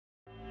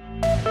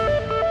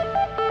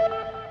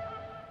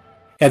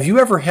Have you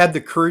ever had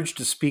the courage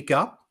to speak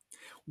up?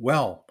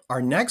 Well,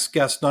 our next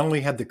guest not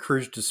only had the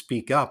courage to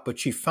speak up, but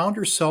she found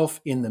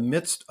herself in the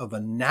midst of a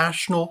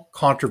national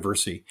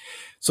controversy.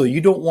 So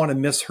you don't want to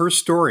miss her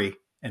story,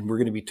 and we're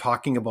going to be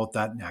talking about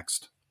that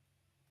next.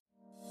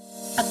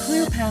 A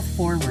clear path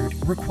forward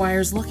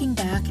requires looking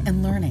back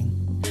and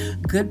learning.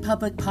 Good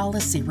public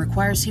policy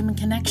requires human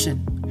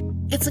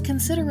connection. It's a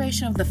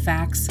consideration of the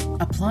facts,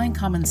 applying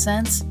common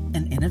sense,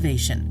 and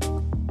innovation.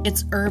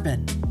 It's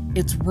urban,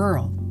 it's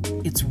rural,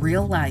 it's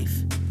real life.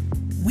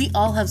 We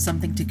all have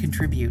something to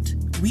contribute.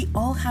 We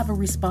all have a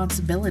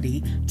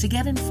responsibility to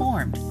get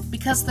informed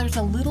because there's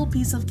a little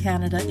piece of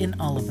Canada in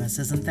all of us,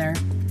 isn't there?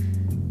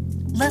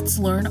 Let's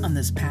learn on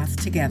this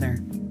path together.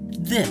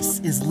 This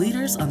is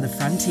Leaders on the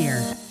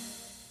Frontier.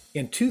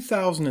 In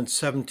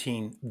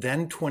 2017,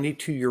 then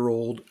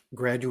 22-year-old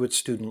graduate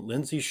student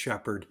Lindsay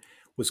Shepherd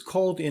was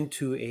called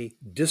into a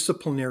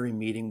disciplinary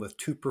meeting with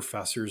two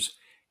professors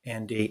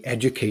and an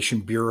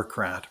education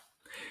bureaucrat.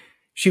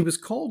 She was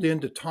called in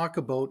to talk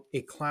about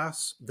a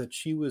class that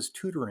she was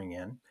tutoring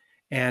in,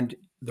 and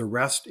the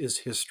rest is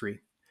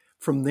history.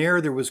 From there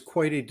was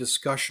quite a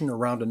discussion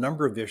around a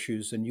number of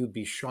issues, and you'd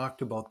be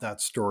shocked about that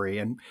story.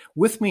 And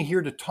with me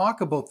here to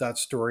talk about that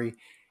story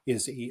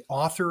is the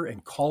author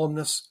and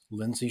columnist,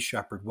 Lindsay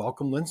Shepherd.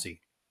 Welcome,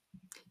 Lindsay.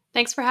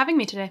 Thanks for having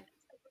me today.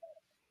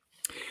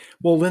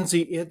 Well,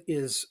 Lindsay, it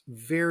is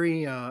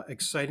very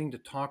exciting to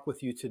talk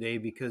with you today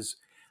because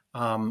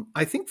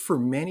I think for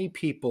many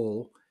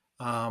people,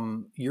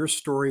 your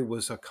story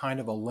was a kind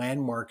of a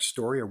landmark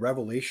story, a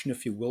revelation,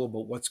 if you will,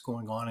 about what's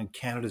going on in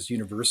Canada's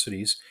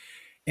universities.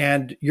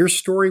 And your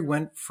story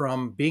went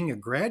from being a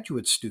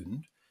graduate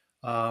student,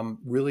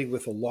 really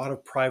with a lot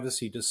of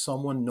privacy, to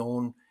someone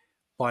known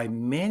by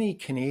many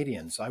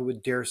Canadians. I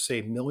would dare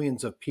say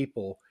millions of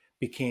people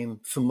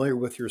became familiar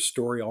with your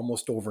story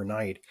almost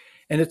overnight.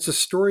 And it's a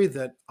story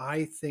that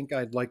I think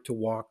I'd like to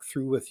walk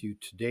through with you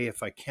today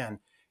if I can,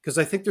 because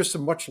I think there's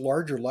some much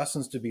larger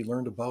lessons to be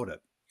learned about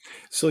it.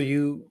 So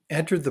you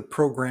entered the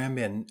program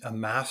in a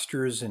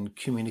master's in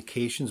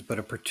communications, but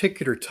a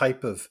particular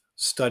type of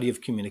study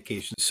of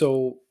communication.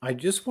 So I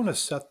just want to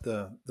set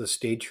the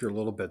stage here a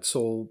little bit.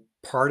 So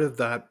part of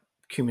that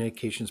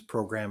communications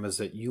program is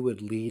that you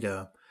would lead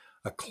a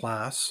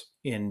class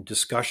in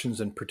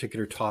discussions and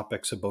particular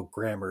topics about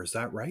grammar. Is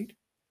that right?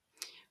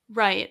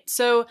 Right.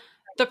 So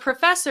the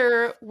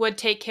professor would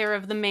take care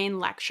of the main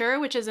lecture,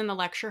 which is in the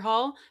lecture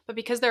hall. But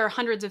because there are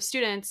hundreds of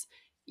students,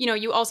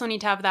 you also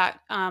need to have that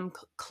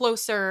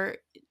closer,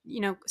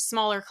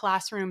 smaller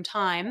classroom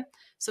time.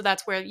 So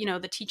that's where,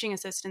 the teaching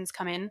assistants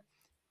come in.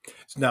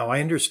 Now,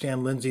 I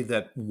understand, Lindsay,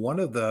 that one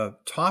of the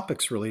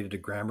topics related to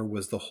grammar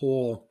was the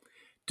whole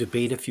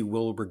debate, if you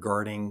will,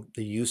 regarding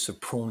the use of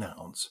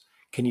pronouns.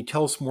 Can you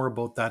tell us more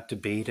about that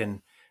debate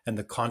and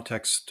the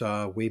context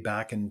way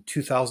back in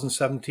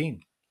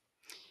 2017?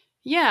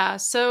 Yeah.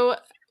 So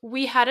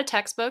we had a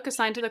textbook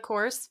assigned to the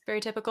course,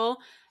 very typical.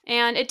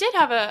 And it did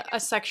have a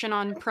section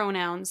on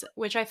pronouns,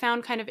 which I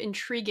found kind of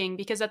intriguing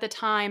because at the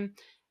time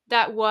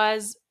that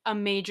was a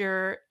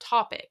major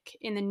topic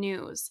in the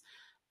news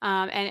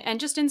and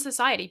just in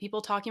society,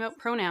 people talking about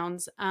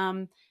pronouns.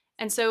 And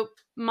so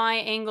my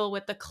angle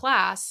with the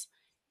class,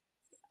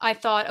 I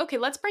thought, okay,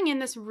 let's bring in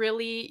this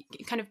really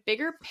kind of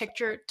bigger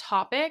picture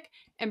topic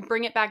and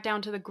bring it back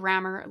down to the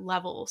grammar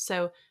level.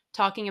 So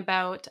talking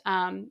about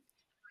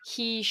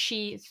he,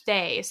 she,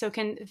 they. So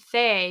can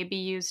they be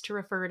used to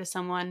refer to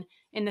someone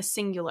in the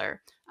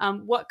singular?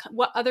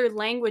 What other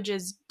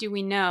languages do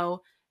we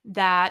know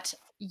that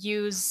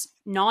use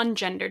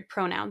non-gendered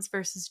pronouns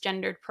versus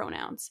gendered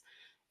pronouns?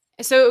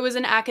 So it was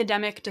an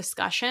academic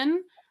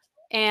discussion,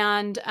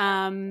 and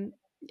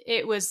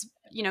it was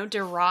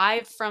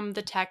derived from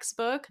the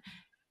textbook.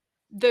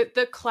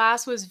 The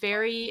class was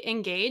very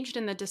engaged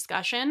in the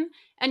discussion,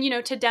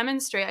 and to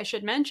demonstrate, I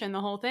should mention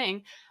the whole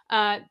thing.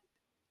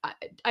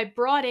 I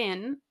brought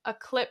in a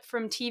clip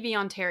from TV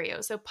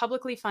Ontario, so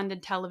publicly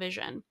funded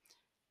television,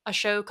 a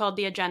show called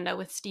The Agenda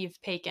with Steve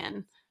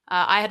Paikin.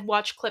 I had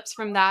watched clips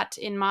from that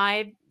in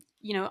my,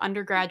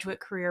 undergraduate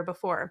career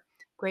before.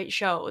 Great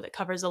show that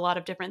covers a lot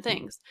of different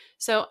things.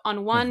 So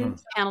on one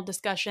panel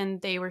discussion,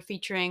 they were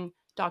featuring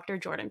Dr.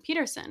 Jordan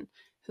Peterson,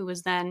 who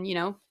was then,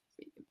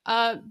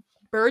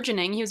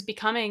 burgeoning. He was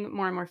becoming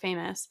more and more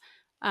famous.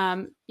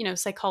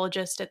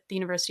 Psychologist at the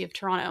University of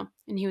Toronto.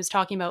 And he was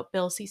talking about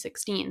Bill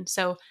C-16.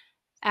 So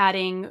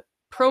adding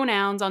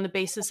pronouns on the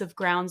basis of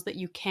grounds that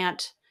you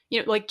can't,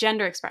 like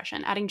gender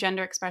expression, adding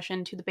gender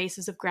expression to the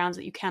basis of grounds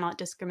that you cannot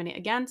discriminate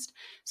against.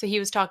 So he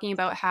was talking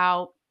about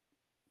how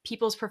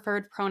people's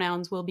preferred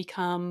pronouns will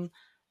become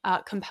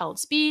compelled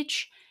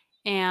speech.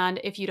 And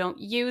if you don't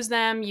use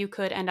them, you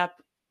could end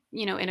up,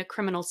 in a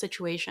criminal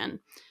situation.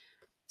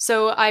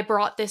 So I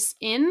brought this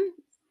in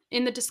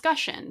the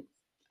discussion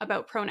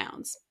about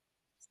pronouns.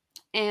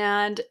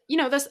 And,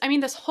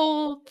 this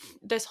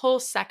whole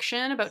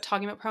section about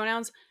talking about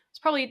pronouns was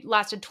probably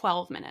lasted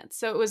 12 minutes.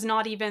 So it was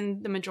not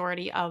even the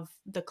majority of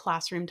the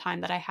classroom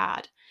time that I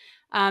had.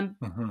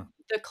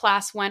 The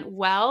class went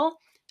well.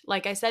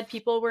 Like I said,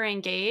 people were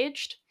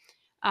engaged.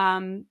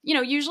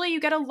 Usually you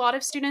get a lot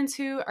of students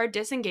who are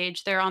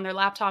disengaged. They're on their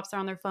laptops, they're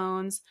on their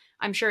phones.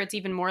 I'm sure it's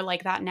even more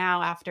like that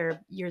now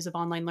after years of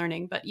online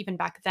learning, but even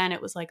back then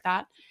it was like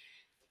that.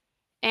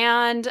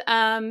 And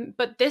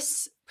but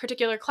this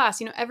particular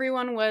class,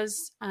 everyone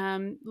was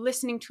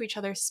listening to each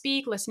other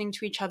speak, listening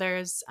to each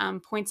other's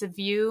points of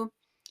view,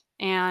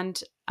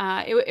 and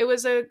it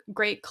was a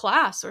great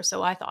class, or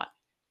so I thought.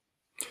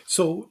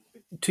 So,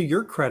 to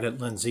your credit,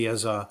 Lindsay,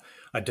 as a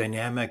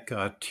dynamic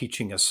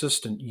teaching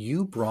assistant,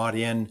 you brought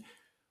in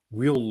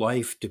real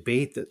life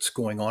debate that's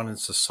going on in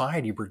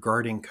society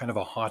regarding kind of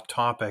a hot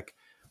topic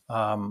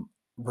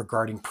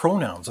regarding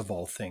pronouns of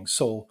all things.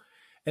 So,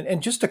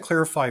 and just to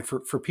clarify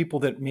for people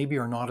that maybe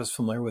are not as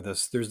familiar with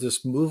this, there's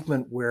this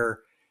movement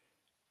where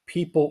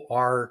people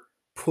are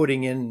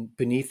putting in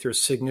beneath their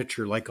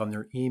signature, like on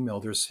their email,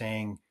 they're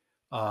saying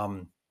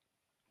um,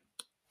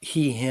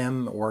 he,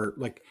 him, or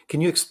like,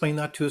 can you explain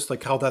that to us,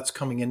 like how that's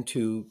coming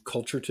into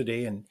culture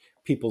today and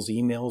people's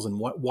emails and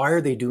why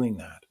are they doing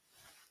that?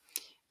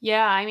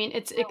 Yeah, I mean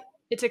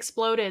it's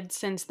exploded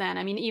since then.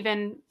 I mean,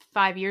 even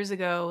 5 years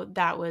ago,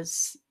 that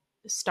was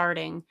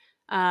starting.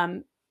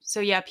 So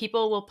yeah,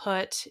 people will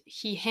put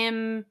he,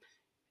 him,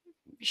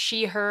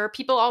 she, her.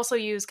 People also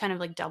use kind of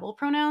like double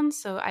pronouns.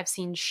 So I've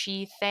seen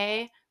she,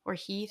 they, or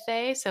he,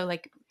 they. So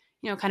like,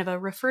 kind of a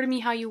refer to me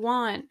how you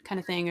want kind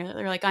of thing,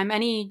 or like I'm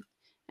any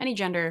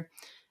gender.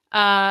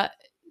 Uh,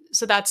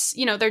 so that's,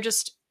 they're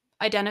just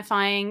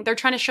identifying. They're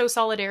trying to show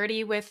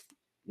solidarity with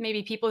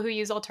maybe people who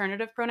use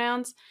alternative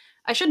pronouns.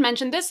 I should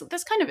mention this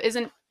kind of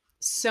isn't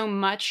so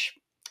much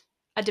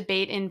a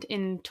debate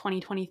in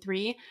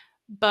 2023,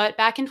 but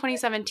back in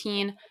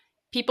 2017,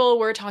 people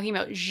were talking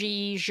about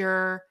she,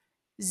 jer,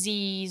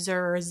 z,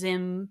 zer,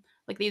 zim,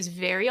 like these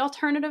very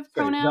alternative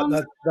Sorry, that, pronouns.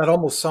 that that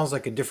almost sounds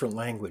like a different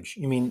language.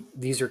 You mean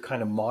these are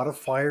kind of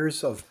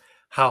modifiers of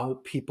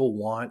how people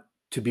want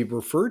to be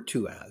referred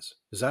to as?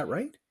 Is that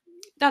right?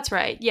 That's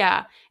right.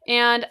 Yeah.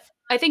 And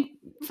I think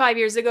 5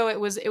 years ago it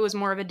was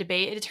more of a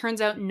debate. It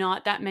turns out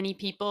not that many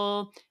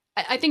people.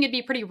 I think it'd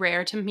be pretty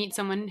rare to meet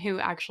someone who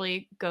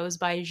actually goes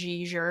by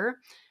she, her.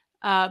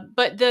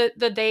 But the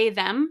they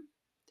them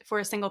for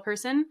a single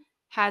person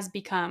has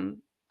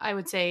become, I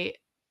would say,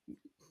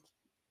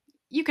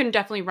 you can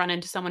definitely run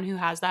into someone who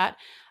has that.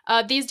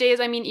 These days,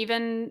 I mean,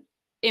 even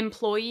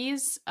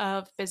employees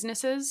of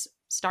businesses,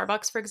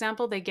 Starbucks, for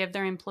example, they give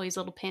their employees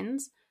little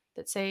pins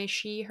that say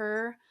she,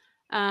 her.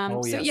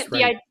 Oh, So yeah, yes,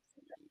 right.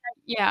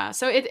 yeah,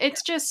 so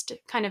it's just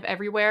kind of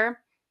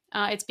everywhere.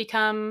 It's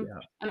become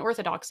Yeah. an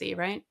orthodoxy,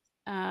 right?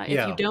 If you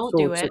Yeah. don't So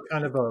do it's a it,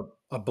 kind of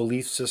a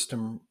belief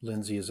system,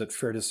 Lindsay. Is it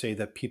fair to say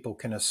that people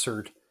can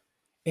assert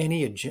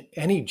any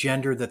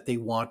gender that they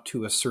want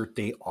to assert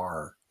they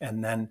are,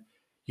 and then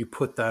you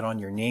put that on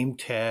your name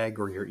tag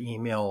or your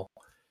email,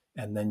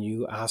 and then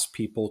you ask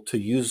people to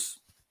use,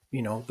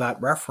 that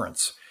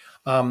reference.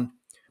 Um,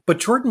 but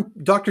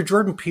Dr.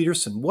 Jordan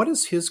Peterson, what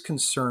is his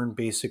concern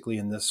basically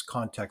in this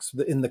context?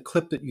 In the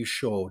clip that you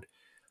showed,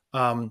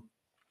 um,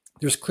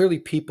 there's clearly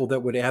people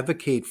that would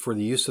advocate for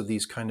the use of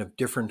these kind of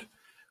different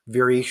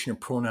variation of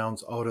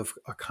pronouns out of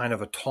a kind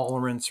of a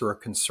tolerance or a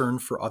concern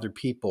for other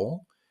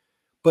people.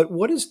 But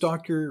what is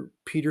Dr.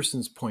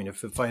 Peterson's point,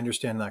 if I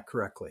understand that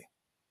correctly?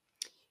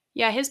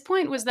 yeah, his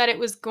point was that it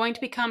was going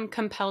to become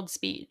compelled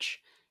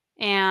speech,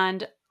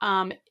 and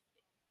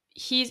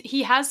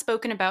he has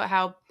spoken about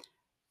how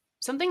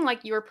something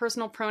like your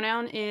personal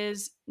pronoun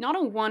is not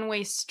a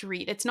one-way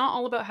street. It's not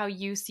all about how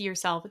you see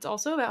yourself. It's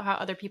also about how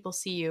other people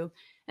see you.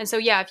 And so,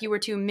 yeah, if you were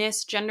to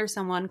misgender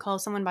someone, call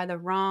someone by the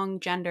wrong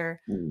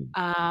gender,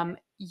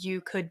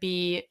 you could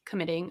be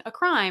committing a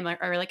crime,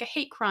 or like a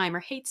hate crime or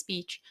hate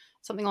speech,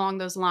 something along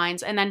those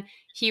lines. And then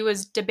he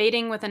was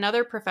debating with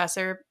another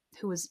professor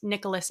who was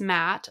Nicholas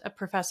Matt, a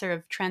professor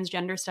of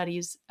transgender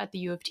studies at the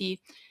U of T.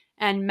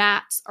 And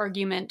Matt's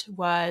argument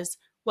was,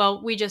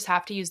 well, we just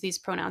have to use these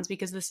pronouns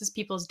because this is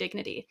people's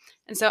dignity.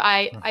 And so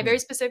I Mhm. very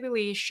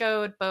specifically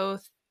showed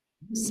both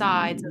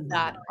sides of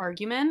that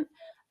argument,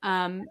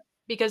 um,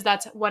 because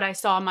that's what I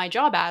saw my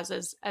job as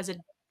a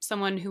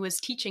someone who was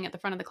teaching at the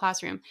front of the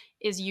classroom,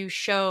 is you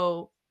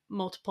show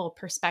multiple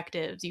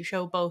perspectives, you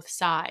show both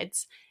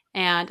sides,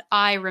 and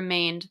I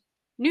remained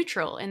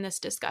neutral in this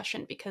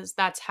discussion because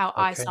that's how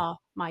I Okay. saw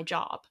my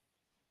job.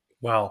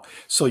 Wow.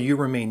 So you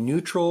remain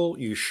neutral,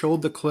 you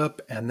showed the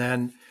clip, and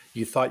then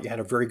you thought you had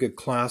a very good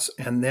class,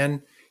 and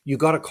then you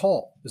got a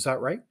call. Is that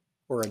right?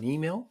 Or an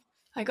email?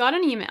 I got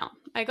an email.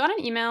 I got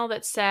an email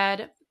that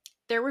said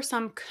there were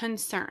some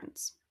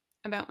concerns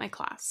about my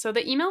class. So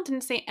the email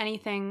didn't say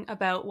anything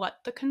about what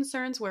the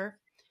concerns were,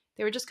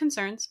 they were just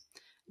concerns.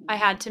 I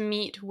had to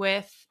meet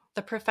with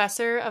the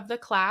professor of the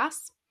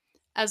class,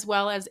 as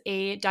well as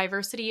a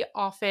diversity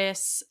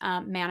office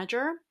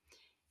manager,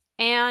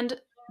 and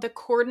the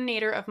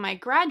coordinator of my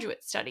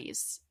graduate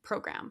studies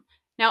program.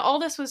 Now, all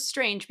this was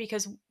strange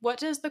because what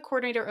does the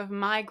coordinator of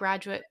my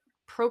graduate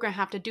program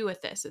have to do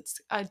with this?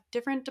 It's a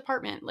different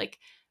department. Like,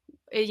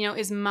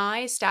 is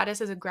my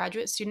status as a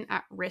graduate student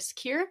at risk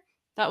here?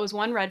 That was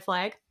one red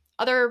flag.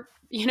 Other,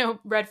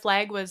 red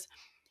flag was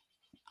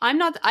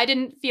I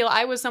didn't feel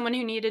I was someone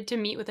who needed to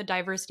meet with a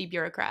diversity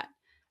bureaucrat.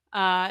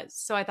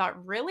 So I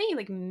thought, really?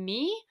 Like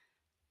me?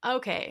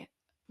 Okay.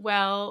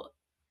 Well,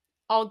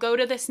 I'll go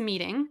to this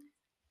meeting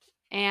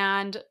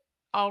and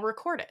I'll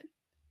record it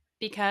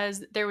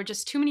because there were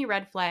just too many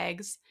red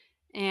flags,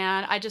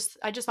 and I just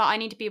thought I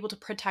need to be able to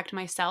protect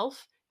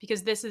myself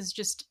because this is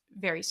just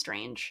very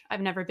strange.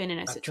 I've never been in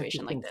a That's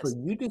situation like interesting.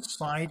 So this. you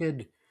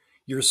decided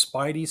your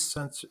spidey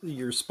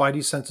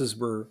senses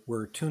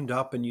were tuned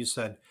up, and you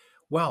said,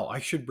 "Well, I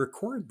should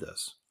record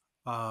this."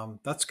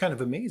 That's kind of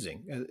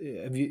amazing.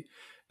 Have you?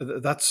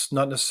 That's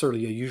not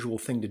necessarily a usual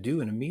thing to do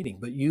in a meeting,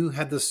 but you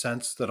had the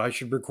sense that I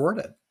should record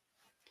it.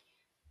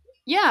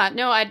 Yeah,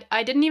 no,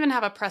 I didn't even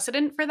have a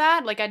precedent for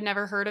that. Like I'd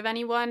never heard of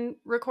anyone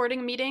recording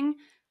a meeting.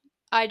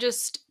 I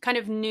just kind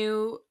of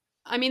knew.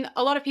 I mean,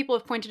 a lot of people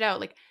have pointed out,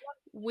 like,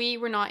 we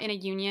were not in a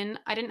union.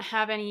 I didn't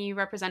have any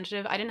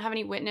representative. I didn't have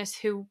any witness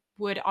who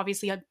would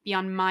obviously be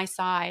on my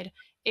side.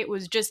 It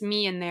was just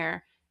me in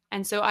there.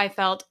 And so I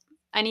felt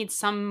I need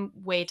some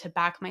way to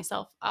back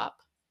myself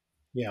up.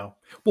 Yeah.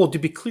 Well, to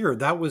be clear,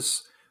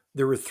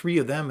 there were three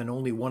of them and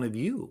only one of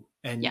you,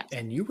 Yes.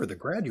 and you were the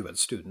graduate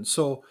student.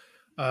 So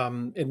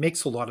it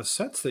makes a lot of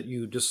sense that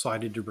you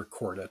decided to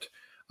record it.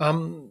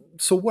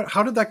 So what?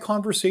 How did that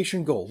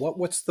conversation go?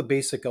 What's the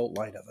basic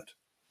outline of it?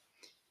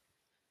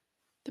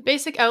 The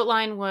basic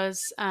outline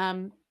was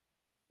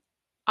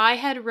I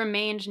had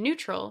remained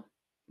neutral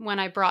when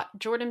I brought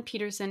Jordan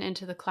Peterson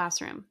into the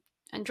classroom.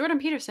 And Jordan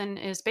Peterson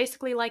is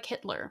basically like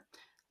Hitler.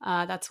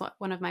 That's what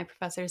one of my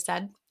professors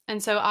said.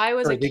 And so I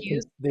was Sorry,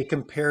 accused. they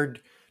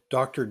compared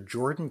Dr.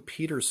 Jordan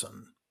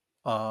Peterson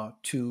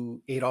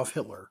to Adolf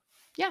Hitler.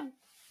 Yeah.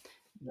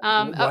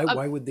 Um, uh, uh,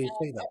 Why would they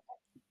say that?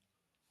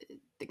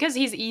 because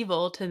he's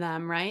evil to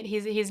them, right?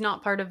 He's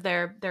not part of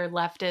their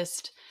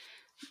leftist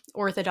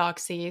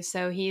orthodoxy,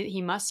 so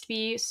he must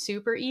be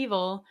super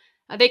evil.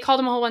 They called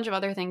him a whole bunch of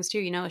other things too,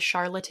 a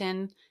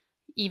charlatan,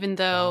 even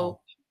though Wow.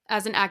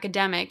 as an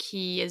academic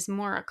he is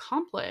more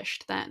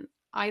accomplished than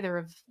either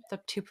of the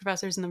two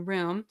professors in the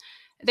room.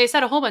 They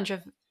said a whole bunch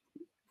of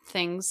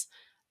things,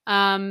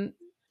 um,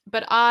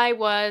 but I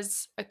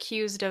was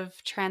accused of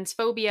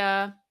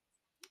transphobia,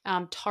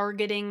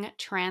 targeting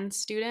trans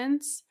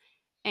students,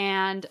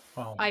 and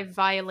Wow. I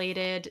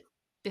violated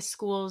the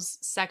school's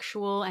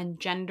sexual and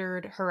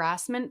gendered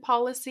harassment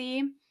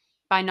policy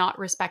by not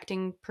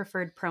respecting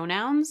preferred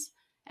pronouns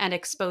and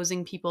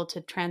exposing people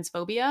to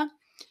transphobia.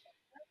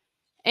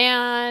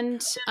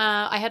 And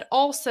I had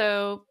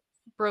also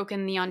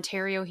broken the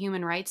Ontario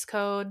Human Rights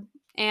Code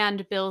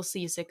and Bill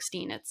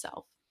C-16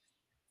 itself.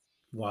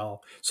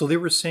 Wow. So they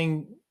were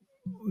saying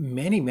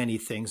many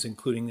things,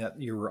 including that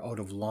you were out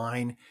of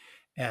line.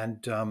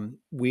 And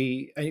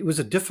it was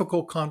a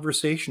difficult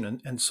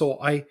conversation. And so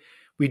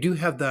we do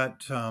have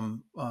that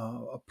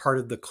a part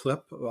of the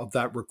clip of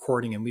that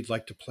recording, and we'd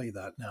like to play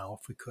that now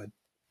if we could.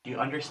 Do you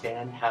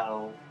understand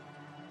how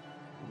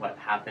what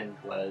happened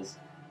was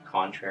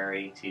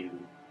contrary to?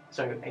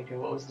 Sorry, Anchor,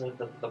 what was the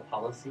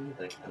policy?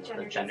 The kind of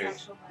the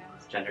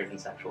gendered and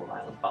sexual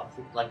violence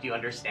policy. Like, do you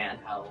understand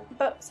how?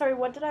 But sorry,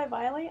 what did I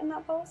violate in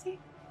that policy?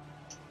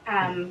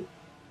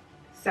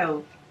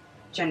 So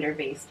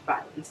gender-based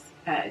violence,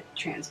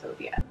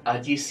 transphobia.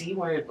 Do you see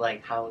where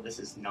like how this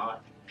is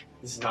not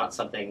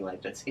something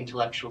like that's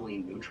intellectually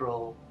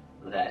neutral,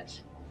 that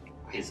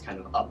is kind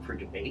of up for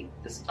debate?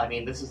 This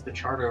is the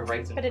Charter of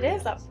Rights and But it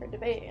Freedoms. is up for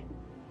debate.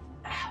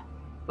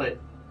 But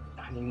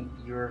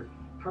you're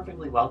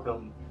perfectly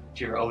welcome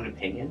to your own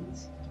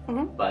opinions.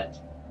 Mhm. But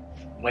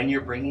when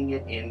you're bringing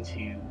it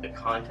into the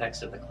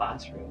context of the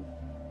classroom,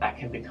 that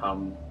can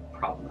become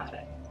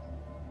problematic.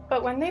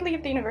 But when they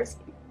leave the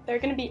university, they're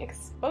going to be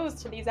exposed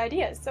to these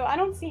ideas. So I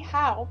don't see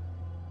how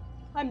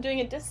I'm doing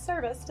a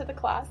disservice to the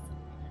class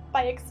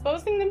by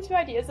exposing them to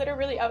ideas that are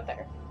really out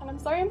there. And I'm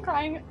sorry I'm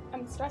crying.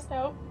 I'm stressed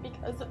out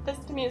because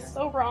this to me is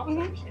so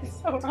wrong.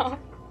 It's so wrong.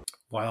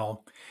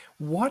 Wow.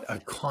 What a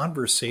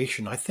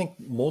conversation. I think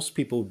most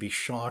people would be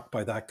shocked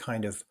by that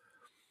kind of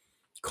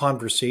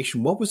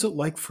conversation. What was it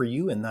like for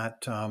you in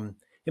that?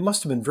 It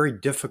must have been very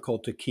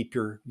difficult to keep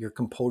your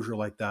composure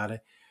like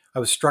that. I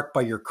was struck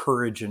by your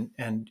courage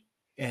and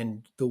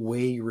the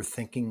way you were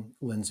thinking,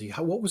 Lindsay.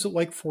 What was it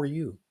like for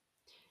you?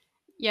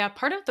 Yeah,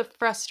 part of the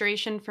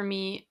frustration for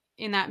me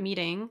in that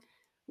meeting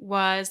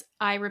was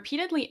I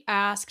repeatedly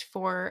asked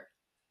for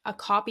a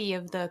copy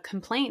of the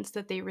complaints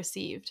that they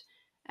received.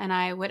 And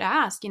I would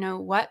ask,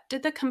 what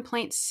did the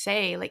complaints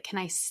say? Like, can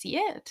I see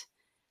it?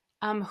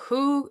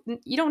 Who,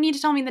 you don't need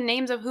to tell me the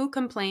names of who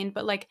complained,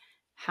 but like,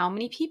 how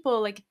many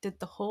people, like, did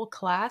the whole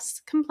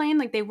class complain?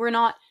 Like, they were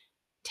not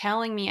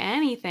telling me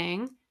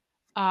anything.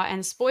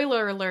 And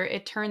spoiler alert,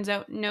 it turns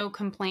out no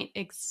complaint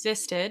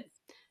existed.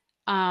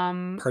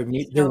 Pardon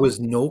me, there So was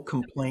no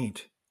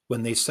complaint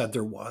when they said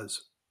there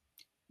was.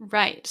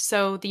 Right.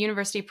 So the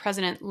university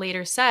president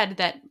later said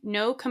that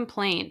no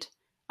complaint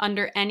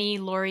under any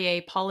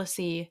Laurier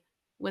policy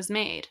was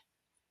made.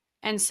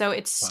 And so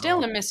it's still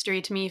Wow. a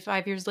mystery to me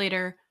 5 years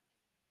later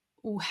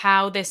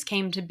how this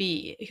came to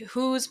be.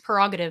 Whose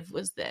prerogative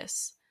was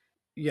this?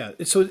 Yeah,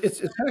 so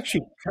it's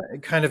actually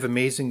kind of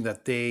amazing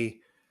that they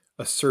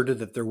asserted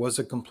that there was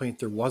a complaint.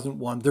 There wasn't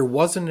one. There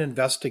was an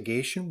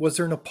investigation. Was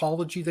there an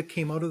apology that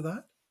came out of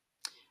that?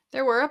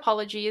 There were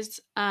apologies,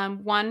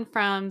 one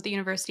from the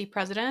university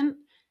president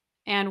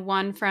and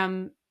one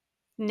from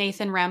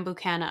Nathan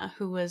Rambukkana,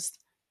 who was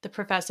the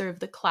professor of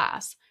the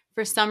class.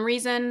 For some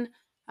reason,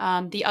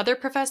 the other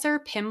professor,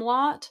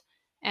 Pimlott,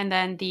 and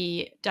then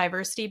the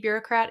diversity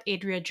bureaucrat,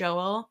 Adria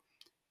Joel,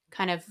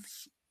 kind of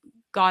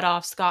got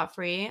off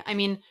scot-free. I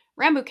mean,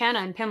 Rambukkana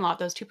and Pimlott,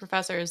 those two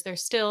professors, they're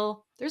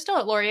still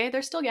at Laurier.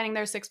 They're still getting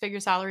their six-figure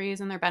salaries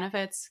and their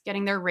benefits,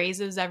 getting their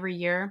raises every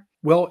year.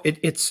 Well,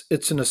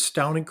 it's an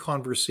astounding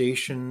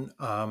conversation.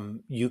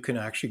 You can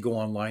actually go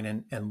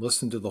online and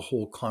listen to the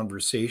whole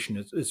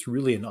conversation. It's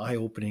really an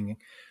eye-opening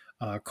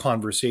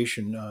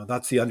conversation.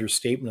 That's the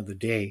understatement of the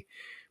day.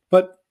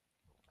 But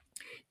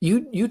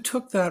you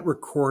took that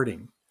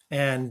recording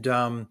and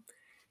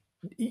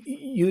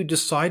you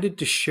decided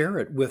to share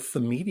it with the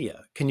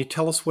media. Can you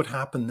tell us what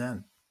happened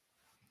then?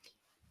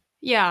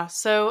 Yeah,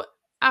 so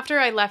after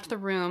I left the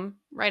room,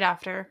 right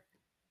after,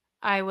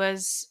 I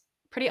was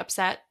pretty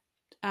upset.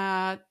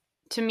 Uh,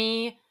 to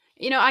me,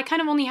 I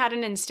kind of only had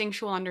an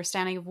instinctual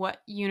understanding of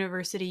what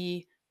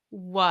university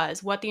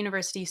was, what the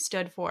university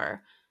stood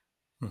for.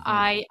 Hmm.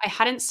 I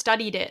hadn't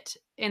studied it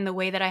in the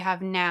way that I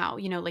have now,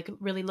 like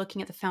really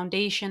looking at the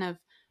foundation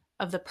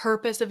of the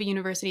purpose of a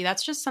university.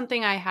 That's just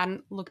something I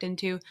hadn't looked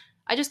into.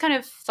 I just kind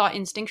of thought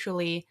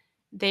instinctually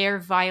they're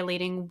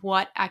violating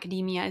what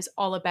academia is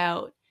all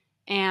about.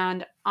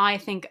 And I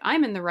think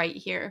I'm in the right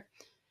here.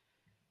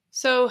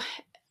 So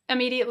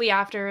immediately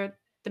after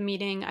the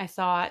meeting, I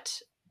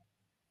thought,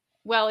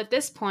 well, at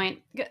this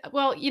point,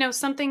 well,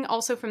 something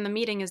also from the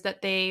meeting is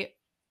that they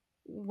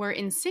were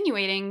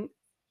insinuating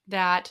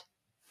that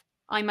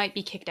I might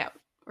be kicked out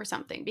or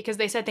something because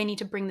they said they need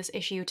to bring this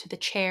issue to the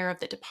chair of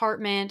the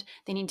department.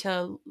 They need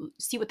to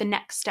see what the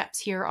next steps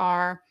here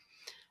are.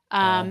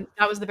 Wow.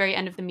 That was the very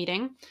end of the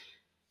meeting.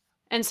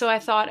 And so I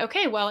thought,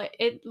 okay, well,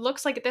 it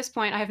looks like at this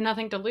point I have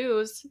nothing to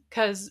lose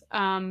because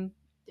I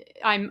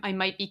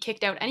might be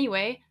kicked out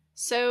anyway.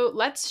 So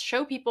let's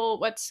show people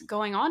what's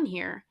going on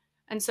here.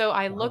 And so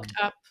I Wow. looked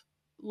up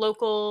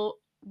local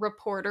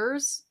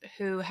reporters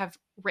who have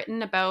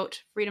written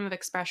about freedom of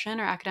expression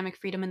or academic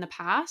freedom in the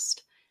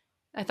past.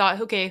 I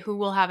thought, okay, who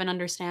will have an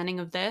understanding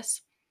of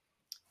this?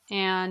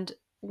 And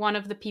one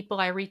of the people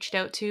I reached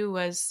out to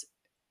was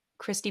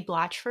Christy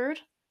Blatchford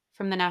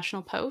from the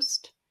National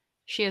Post.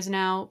 She has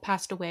now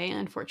passed away,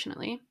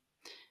 unfortunately,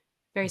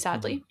 very Mhm.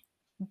 sadly.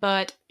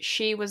 But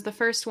she was the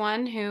first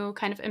one who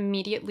kind of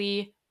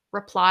immediately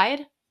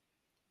replied.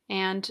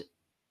 And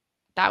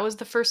that was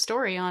the first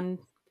story on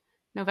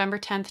November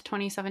 10th,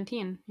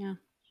 2017. Yeah.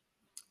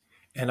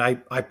 And I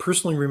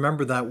personally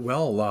remember that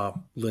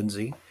well,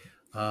 Lindsay.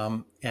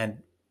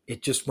 And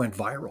it just went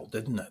viral,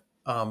 didn't it?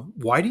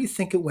 Why do you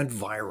think it went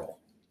viral,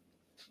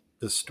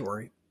 this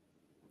story?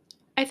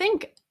 I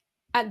think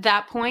at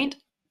that point,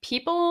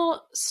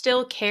 people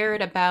still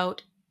cared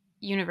about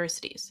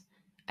universities.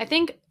 I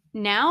think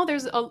now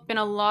been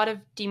a lot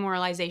of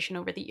demoralization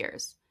over the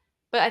years.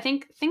 But I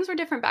think things were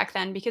different back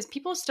then because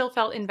people still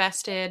felt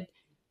invested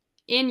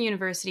in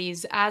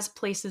universities as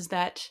places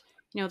that,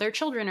 their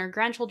children or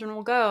grandchildren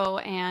will go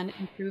and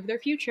improve their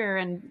future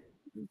and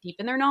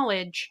deepen their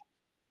knowledge.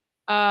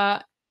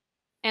 Uh,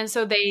 and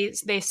so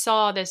they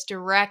saw this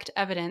direct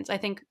evidence. I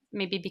think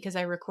maybe because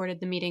I recorded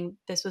the meeting,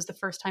 this was the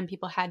first time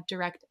people had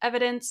direct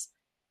evidence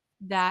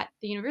that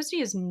the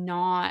university is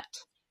not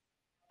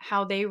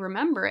how they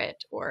remember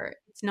it, or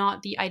it's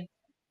not the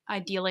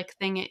idyllic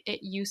thing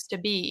it used to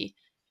be.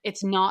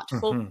 It's not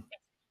full Hmm.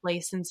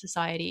 place in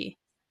society.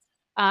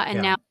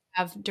 And Yeah. now we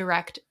have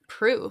direct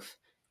proof.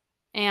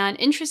 And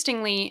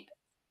interestingly,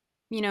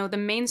 the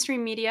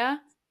mainstream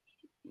media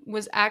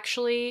was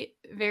actually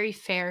very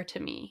fair to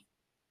me.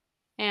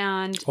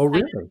 And Oh,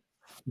 I, really?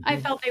 I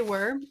Mhm. felt they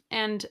were.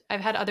 And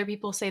I've had other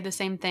people say the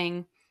same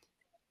thing.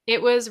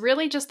 It was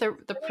really just the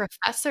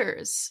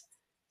professors,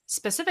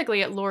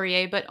 specifically at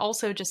Laurier, but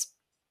also just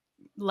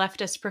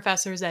leftist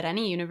professors at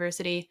any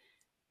university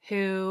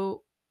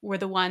who were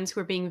the ones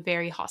who were being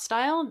very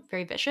hostile,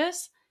 very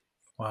vicious.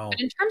 But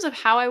Wow. in terms of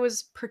how I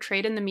was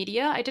portrayed in the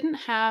media, I didn't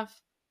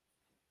have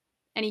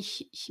any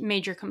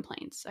major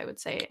complaints, I would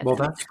say, at Well,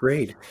 the that's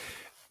great.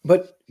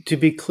 But to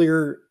be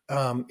clear,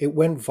 it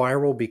went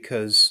viral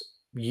because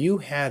you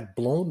had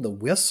blown the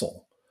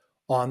whistle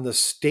on the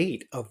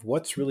state of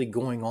what's really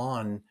going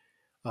on.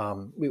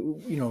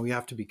 We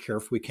have to be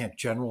careful. We can't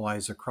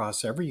generalize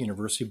across every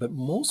university, but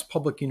most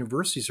public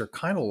universities are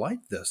kind of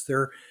like this.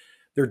 They're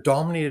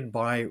dominated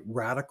by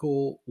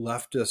radical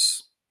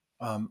leftist,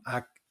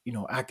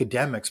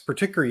 academics,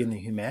 particularly in the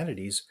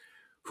humanities,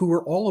 who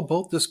are all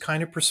about this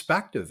kind of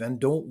perspective and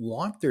don't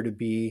want there to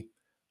be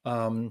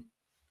um,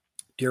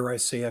 dare I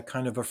say, a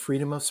kind of a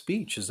freedom of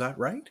speech. Is that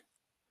right?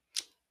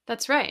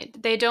 That's right.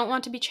 They don't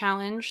want to be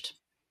challenged.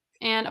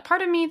 And a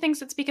part of me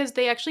thinks it's because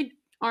they actually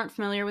aren't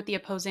familiar with the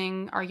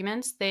opposing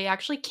arguments. They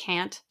actually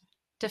can't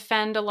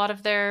defend a lot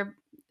of their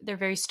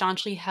very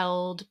staunchly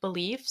held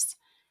beliefs.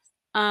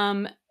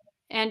 Um,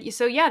 and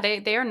so, yeah,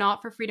 they are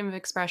not for freedom of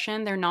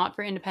expression. They're not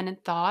for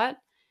independent thought.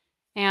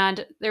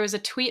 And there was a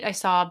tweet I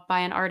saw by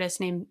an artist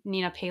named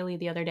Nina Paley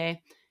the other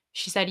day.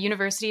 She said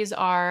universities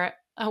are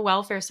a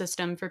welfare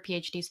system for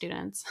PhD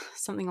students,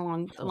 something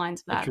along the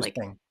lines of that. Like,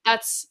 Interesting.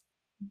 that's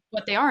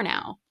what they are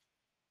now.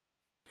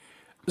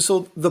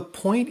 So the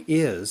point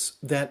is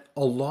that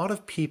a lot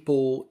of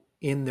people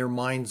in their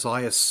mind's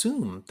eye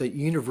assume that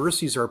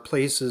universities are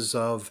places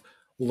of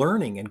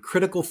learning and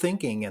critical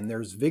thinking, and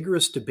there's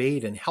vigorous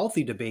debate and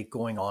healthy debate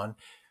going on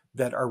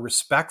that are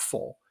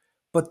respectful.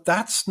 But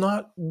that's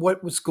not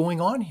what was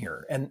going on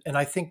here. And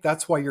I think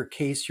that's why your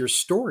case, your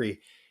story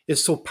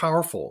is so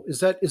powerful. Is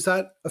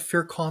that a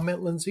fair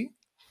comment, Lindsay?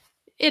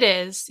 It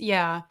is,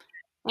 yeah.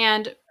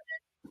 And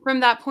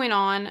from that point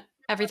on,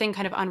 everything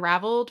kind of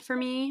unraveled for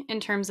me in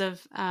terms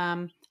of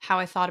how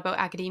I thought about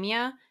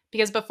academia.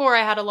 Because before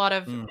I had a lot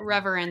of Mm.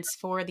 reverence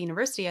for the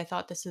university, I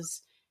thought this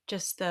is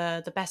just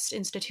the best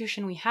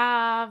institution we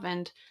have,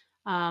 and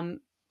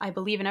I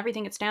believe in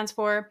everything it stands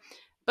for.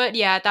 But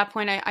yeah, at that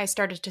point, I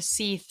started to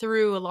see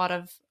through a lot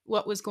of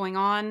what was going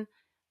on.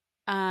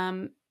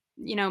 Um,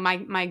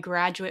 my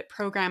graduate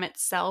program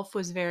itself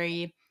was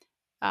very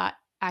uh,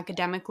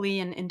 academically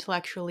and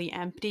intellectually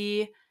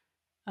empty.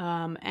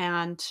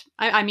 And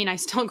I mean, I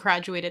still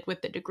graduated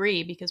with the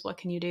degree because what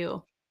can you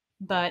do?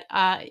 But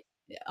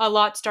a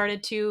lot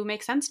started to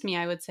make sense to me,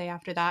 I would say,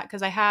 after that,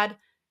 because I had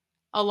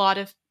a lot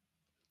of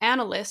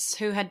analysts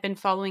who had been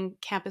following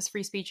campus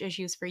free speech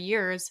issues for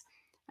years,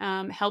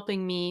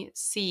 helping me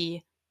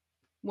see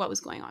what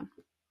was going on.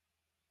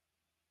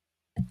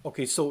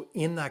 Okay, so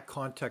in that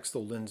context,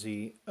 though,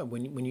 Lindsay,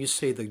 when you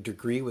say the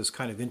degree was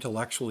kind of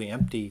intellectually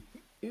empty,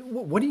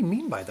 what do you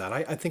mean by that?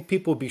 I think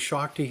people would be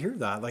shocked to hear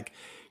that. Like,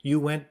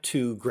 you went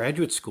to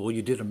graduate school,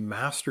 you did a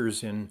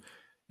master's in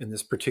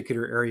this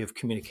particular area of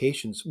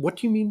communications. What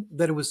do you mean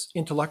that it was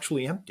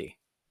intellectually empty?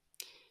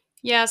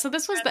 Yeah, so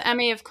this was the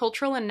MA of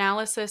Cultural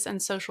Analysis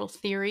and Social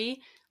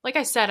Theory. Like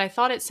I said, I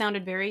thought it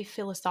sounded very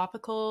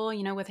philosophical,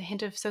 with a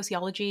hint of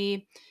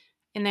sociology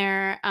in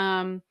there.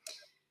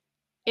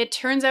 It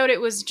turns out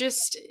it was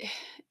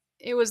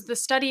the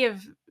study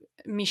of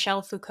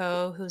Michel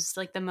Foucault, who's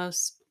like the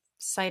most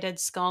cited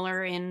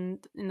scholar in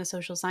the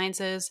social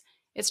sciences.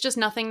 It's just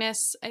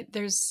nothingness.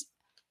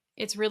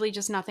 It's really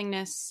just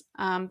nothingness.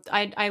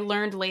 I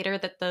learned later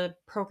that the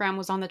program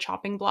was on the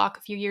chopping block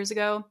a few years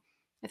ago.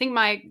 I think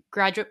my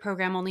graduate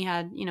program only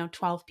had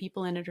 12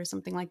 people in it or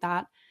something like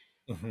that.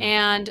 Hmm.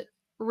 And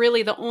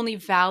really, the only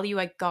value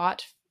I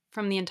got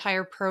from the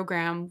entire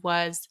program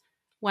was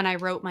when I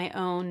wrote my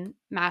own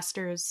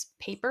master's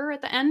paper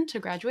at the end to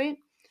graduate.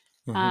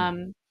 Hmm.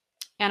 Um,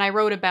 and I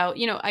wrote about,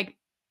 I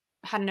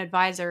had an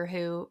advisor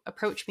who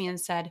approached me and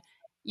said,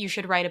 you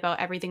should write about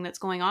everything that's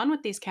going on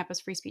with these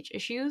campus free speech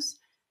issues.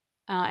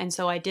 And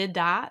so I did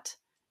that.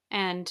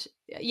 And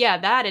yeah,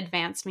 that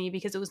advanced me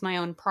because it was my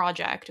own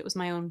project, it was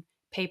my own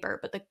paper.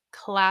 But the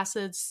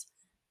classes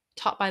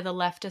taught by the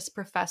leftist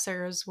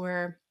professors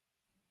were,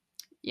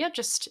 yeah,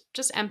 just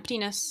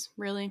emptiness,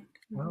 really.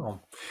 Mhm.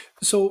 Wow.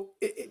 So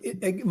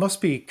it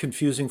must be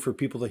confusing for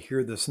people to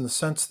hear this in the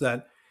sense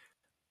that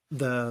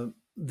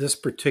this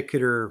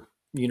particular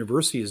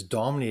university is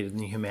dominated in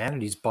the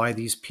humanities by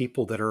these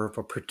people that are of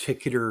a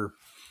particular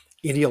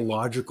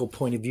ideological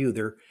point of view.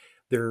 They're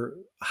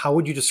how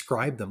would you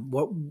describe them?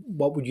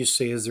 What would you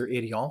say is their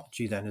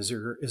ideology then? Is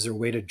there a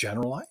way to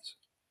generalize?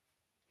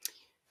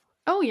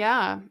 Oh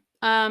yeah.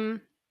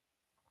 Um,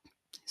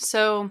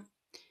 so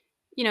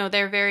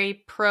they're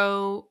very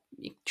pro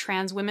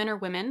trans women or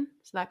women,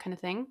 so that kind of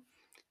thing.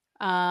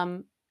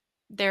 Um,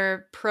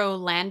 they're pro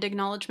land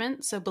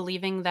acknowledgement, so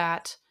believing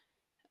that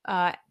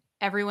uh,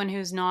 everyone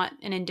who's not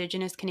an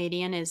Indigenous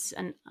Canadian is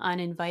an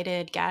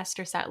uninvited guest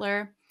or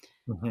settler.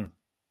 Hmm.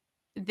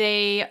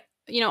 They,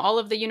 all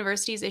of the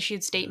universities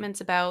issued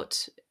statements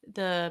about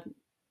the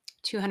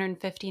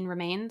 215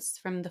 remains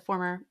from the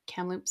former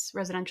Kamloops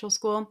residential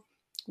school,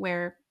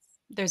 where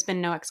there's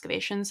been no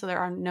excavation, so there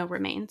are no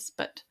remains.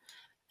 But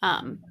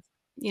um,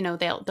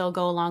 they'll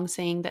go along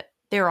saying that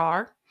there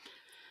are.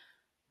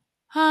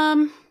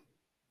 Um,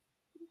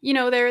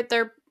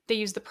 they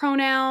use the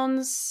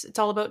pronouns. It's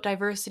all about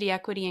diversity,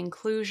 equity,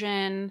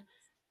 inclusion.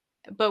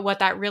 But what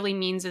that really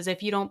means is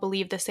if you don't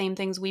believe the same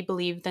things we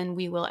believe, then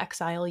we will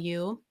exile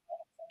you.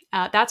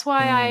 That's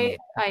why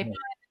I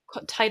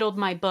titled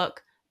my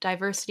book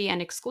Diversity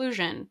and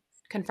Exclusion: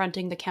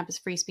 Confronting the Campus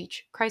Free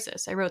Speech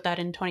Crisis. I wrote that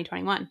in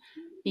 2021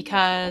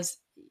 because,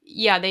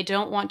 yeah, they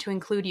don't want to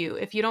include you.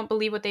 If you don't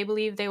believe what they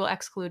believe, they will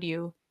exclude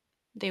you.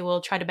 They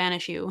will try to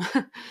banish you.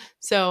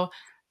 So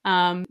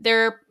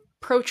they're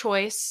pro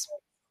choice,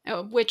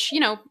 which,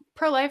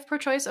 pro life, pro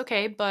choice,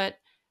 okay, but.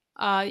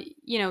 I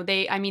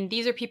mean,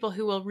 these are people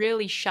who will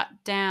really shut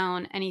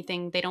down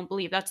anything they don't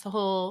believe. That's the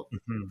whole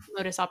Hmm.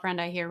 modus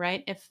operandi here,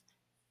 right?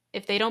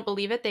 If they don't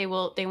believe it, they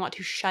want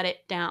to shut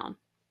it down.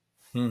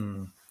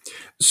 Hmm.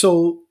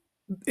 So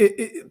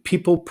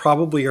people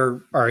probably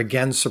are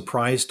again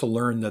surprised to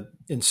learn that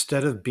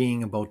instead of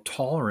being about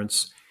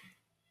tolerance,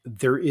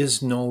 there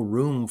is no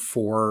room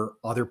for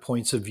other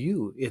points of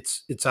view.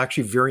 It's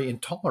actually very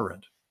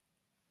intolerant.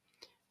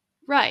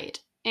 Right.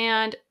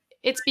 And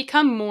it's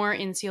become more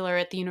insular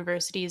at the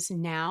universities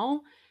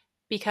now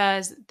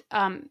because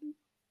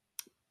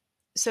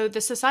so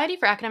the Society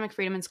for Academic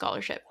Freedom and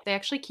Scholarship, they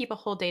actually keep a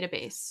whole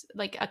database,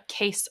 like a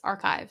case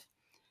archive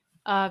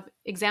of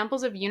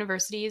examples of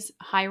universities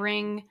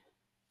hiring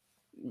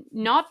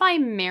not by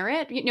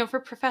merit, for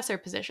professor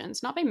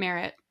positions, not by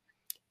merit,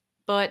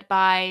 but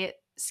by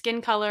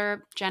skin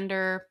color,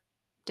 gender,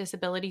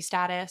 disability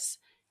status,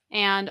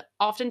 and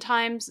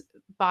oftentimes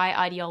by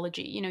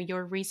ideology.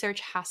 Your research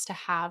has to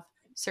have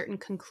certain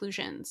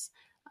conclusions.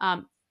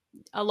 Um,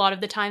 a lot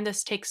of the time,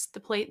 this takes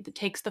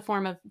the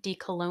form of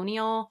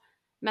decolonial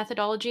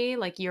methodology.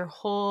 Like your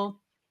whole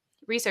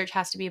research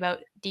has to be about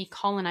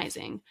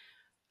decolonizing.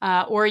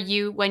 Or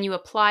when you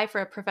apply for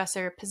a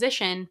professor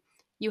position,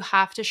 you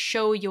have to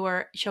show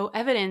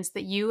evidence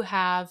that you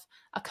have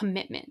a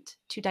commitment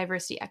to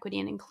diversity, equity,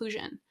 and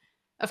inclusion.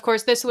 Of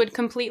course, this would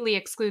completely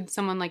exclude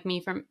someone like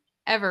me from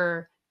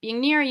ever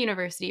being near a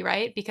university,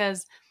 right?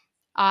 Because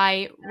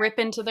I rip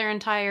into their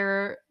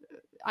entire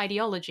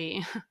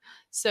ideology.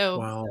 So,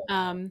 Wow.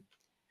 So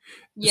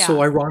yeah.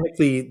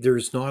 ironically,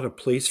 there's not a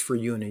place for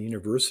you in a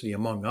university,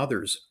 among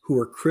others, who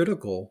are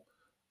critical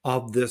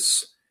of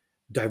this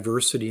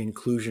diversity,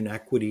 inclusion,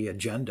 equity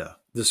agenda,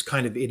 this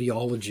kind of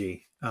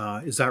ideology.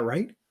 Is that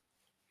right?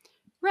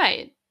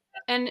 Right.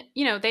 And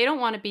they don't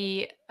want to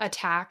be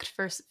attacked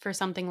for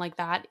something like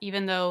that,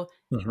 even though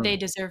Hmm. they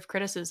deserve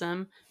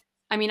criticism.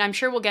 I mean, I'm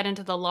sure we'll get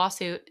into the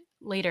lawsuit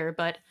later,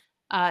 but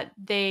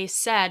they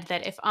said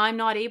that if I'm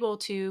not able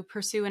to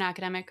pursue an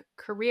academic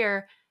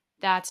career,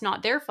 that's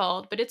not their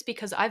fault, but it's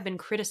because I've been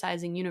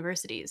criticizing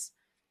universities.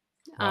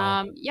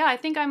 Wow. Yeah, I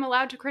think I'm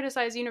allowed to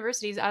criticize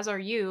universities, as are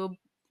you.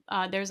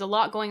 There's a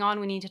lot going on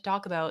we need to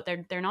talk about.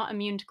 They're not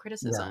immune to Yeah.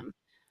 criticism.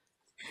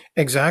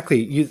 Exactly.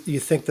 You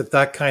think that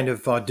that kind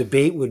of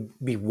debate would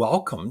be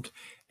welcomed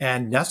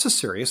and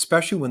necessary,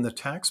 especially when the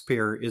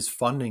taxpayer is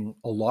funding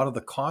a lot of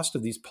the cost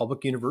of these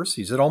public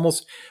universities. It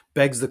almost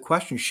begs the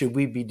question, should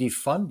we be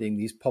defunding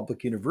these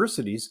public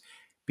universities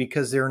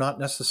because they're not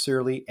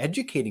necessarily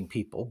educating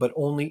people, but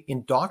only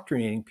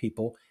indoctrinating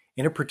people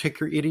in a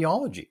particular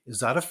ideology? Is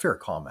that a fair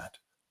comment?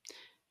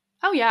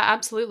 Oh yeah,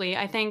 absolutely.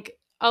 I think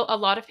a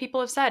lot of people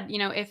have said,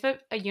 if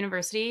a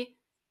university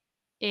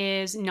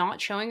is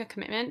not showing a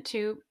commitment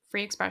to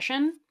free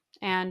expression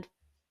and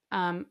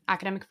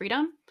academic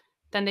freedom,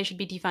 then they should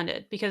be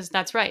defunded because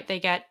that's right. They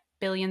get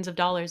billions of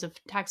dollars of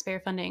taxpayer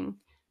funding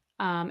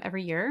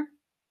every year.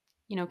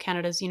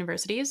 Canada's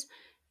universities,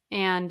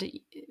 and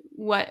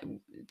what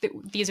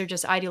these are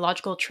just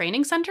ideological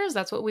training centers.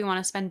 That's what we want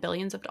to spend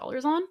billions of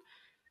dollars on.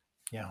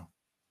 Yeah.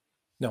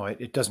 No,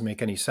 it doesn't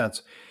make any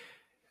sense.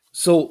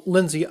 So,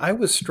 Lindsay, I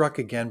was struck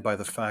again by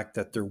the fact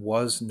that there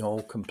was no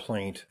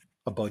complaint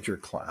about your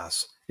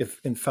class. If,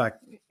 in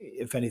fact,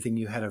 if anything,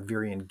 you had a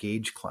very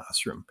engaged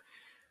classroom.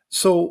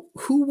 So,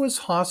 who was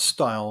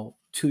hostile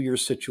to your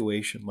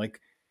situation?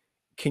 Like,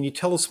 can you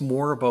tell us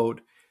more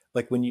about,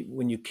 like, when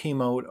you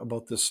came out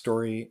about this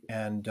story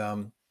and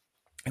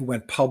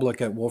went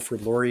public at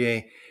Wilfrid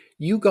Laurier,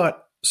 you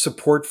got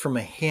support from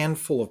a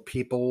handful of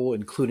people,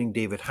 including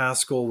David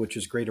Haskell, which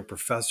is great, a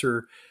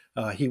professor.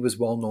 He was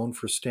well known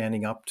for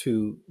standing up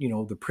to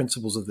the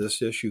principles of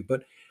this issue.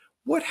 But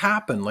what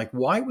happened? Like,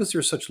 why was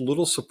there such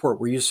little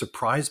support? Were you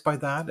surprised by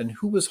that? And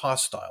who was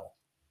hostile?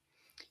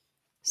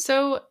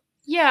 So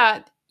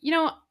yeah,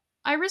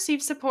 I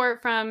received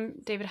support from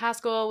David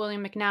Haskell,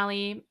 William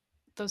McNally,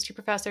 those two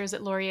professors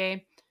at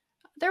Laurier.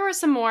 There were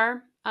some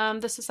more.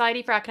 The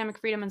Society for Academic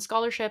Freedom and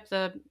Scholarship,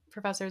 the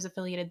professors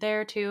affiliated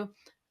there too.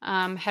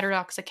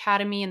 Heterodox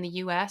Academy in the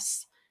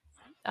U.S.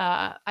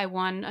 I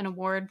won an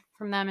award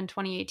from them in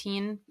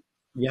 2018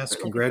 Yes, for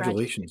like a graduate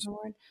congratulations.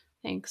 award.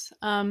 Thanks.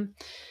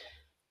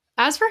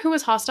 As for who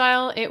was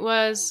hostile, it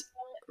was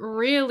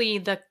really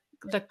the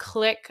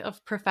clique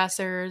of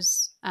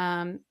professors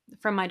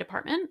from my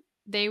department.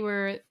 They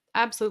were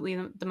absolutely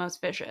the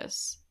most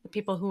vicious. The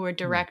people who were Hmm.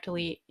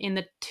 directly in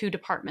the two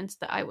departments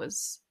that I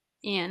was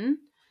in.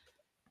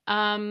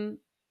 Um,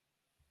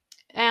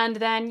 and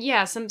then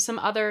yeah, some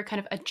other kind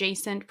of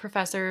adjacent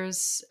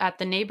professors at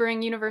the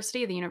neighboring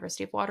university, the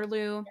University of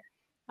Waterloo,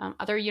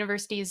 other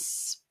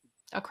universities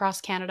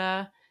across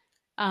Canada.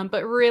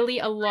 But really,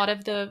 a lot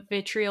of the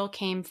vitriol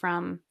came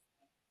from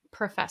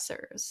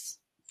professors.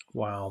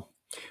 Wow.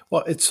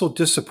 Well, it's so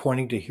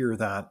disappointing to hear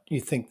that.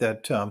 You think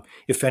that,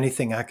 if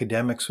anything,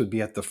 academics would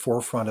be at the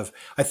forefront of.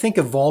 I think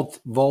of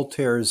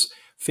Voltaire's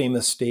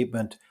famous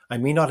statement: I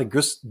may not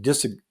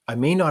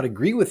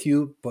agree with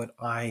you, but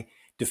I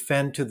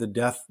defend to the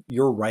death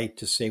your right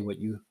to say what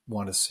you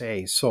want to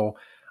say." So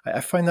I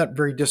find that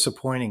very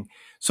disappointing.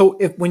 So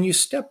if when you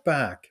step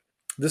back,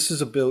 this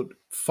is about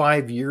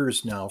 5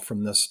 years now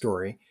from this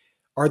story.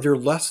 Are there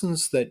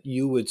lessons that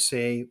you would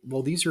say,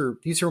 well, these are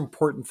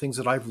important things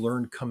that I've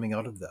learned coming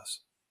out of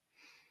this?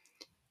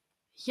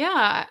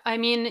 Yeah, I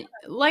mean,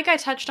 like I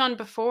touched on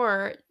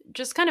before,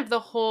 just kind of the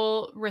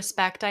whole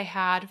respect I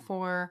had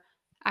for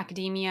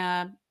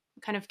academia,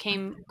 kind of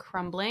came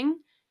crumbling.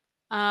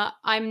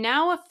 I'm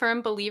now a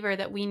firm believer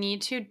that we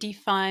need to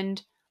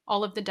defund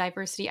all of the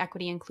diversity,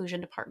 equity,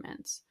 inclusion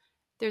departments.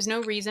 There's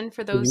no reason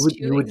for You those would to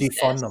you would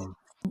defund exist. them.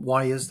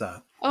 Why is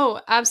that?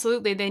 Oh,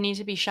 absolutely. They need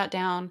to be shut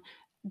down.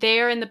 They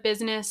are in the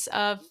business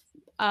of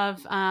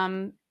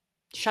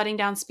shutting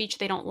down speech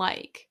they don't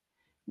like.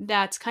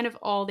 That's kind of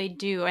all they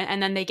do,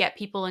 and then they get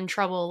people in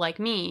trouble like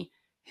me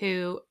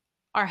who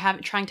are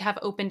trying to have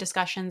open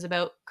discussions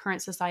about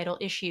current societal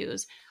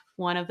issues.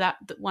 One of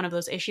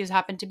those issues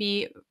happen to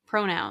be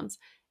pronouns.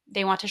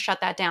 They want to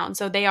shut that down,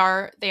 so they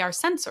are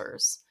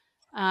censors.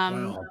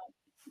 Um, Wow.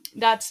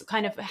 that's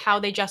kind of how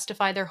they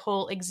justify their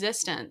whole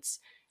existence.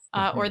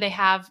 Or Hmm. they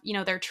have,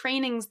 their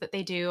trainings that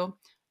they do.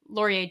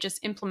 Laurier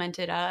just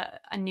implemented a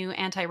new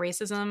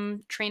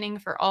anti-racism training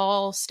for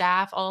all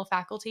staff, all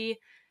faculty.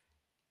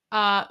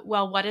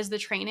 Well, what is the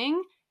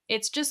training?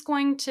 It's just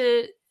going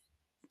to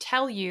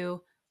tell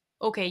you,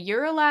 okay,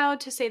 you're allowed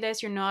to say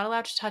this, you're not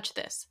allowed to touch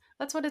this.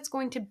 That's what it's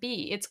going to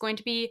be. It's going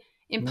to be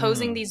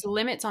imposing Mm. these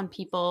limits on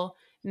people,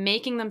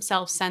 making them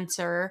self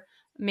censor,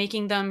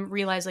 making them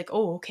realize, like,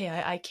 oh, okay,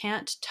 I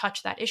can't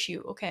touch that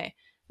issue. Okay.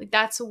 Like,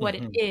 that's what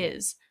it Hmm.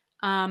 is.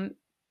 Um,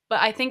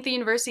 but I think the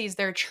universities,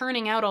 they're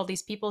churning out all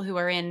these people who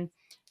are in,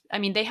 I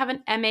mean, they have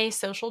an MA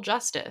social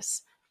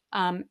justice,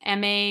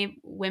 MA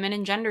women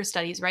and gender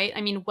studies, right?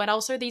 I mean, what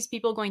else are these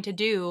people going to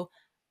do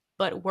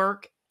but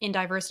work in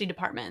diversity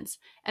departments?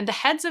 And the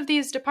heads of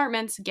these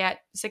departments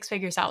get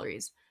six-figure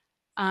salaries.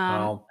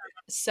 Um, Wow.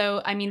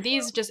 so, I mean,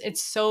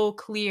 it's so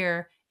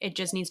clear it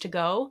just needs to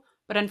go.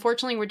 But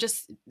unfortunately, we're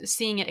just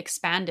seeing it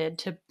expanded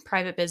to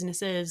private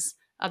businesses,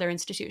 other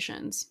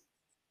institutions.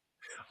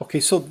 Okay,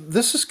 so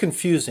this is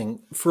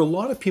confusing. For a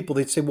lot of people,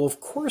 they'd say, well, of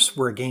course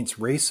we're against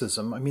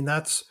racism. I mean,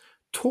 that's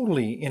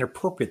totally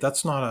inappropriate.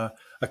 That's not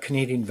a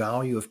Canadian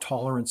value of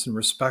tolerance and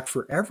respect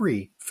for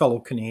every fellow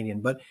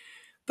Canadian. But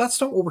that's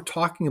not what we're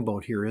talking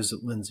about here, is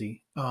it,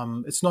 Lindsay?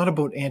 It's not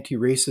about anti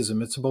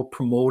racism, it's about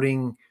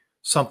promoting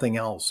something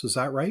else. Is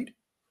that right?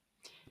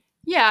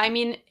 Yeah, I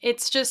mean,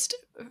 it's just,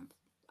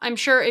 I'm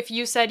sure if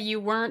you said you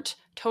weren't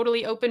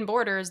totally open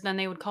borders, then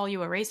they would call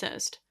you a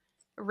racist.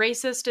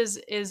 Racist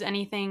is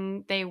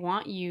anything they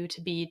want you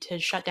to be to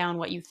shut down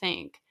what you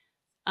think.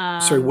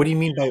 Sorry, Um, what do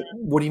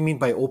you mean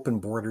by open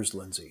borders,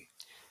 Lindsay?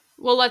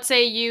 well, let's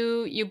say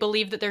you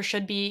believe that there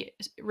should be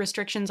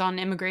restrictions on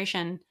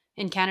immigration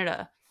in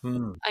Canada.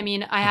 Hmm. I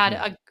mean, I had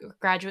Mhm. a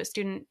graduate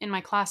student in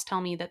my class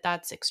tell me that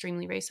that's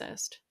extremely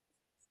racist.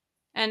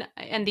 And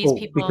these Well,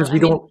 people, because I we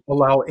mean, don't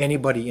allow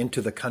anybody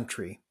into the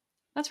country.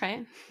 that's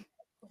right.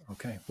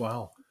 Okay,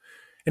 wow.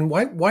 And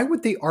why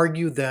would they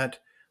argue that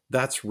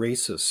that's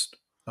racist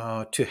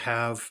to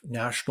have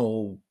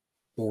national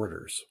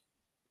borders,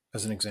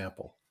 as an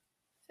example?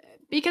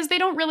 Because they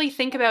don't really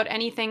think about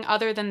anything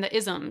other than the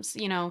isms,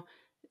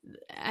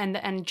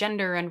 and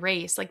gender and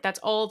race. Like, that's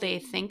all they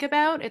think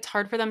about. It's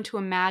hard for them to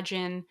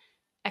imagine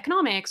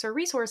economics or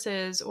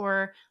resources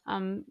or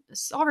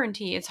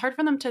sovereignty. It's hard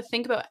for them to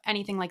think about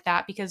anything like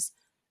that because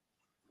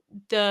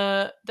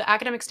the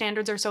academic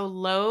standards are so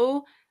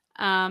low.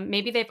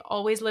 Maybe they've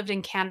always lived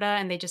in Canada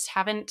and they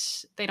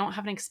don't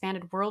have an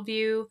expanded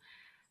worldview.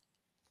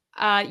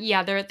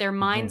 Yeah, their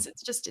Hmm. minds,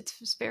 it's just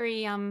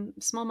very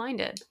small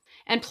minded.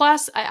 And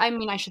plus, I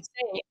mean, I should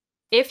say,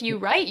 if you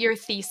write your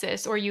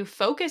thesis or you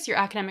focus your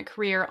academic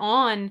career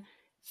on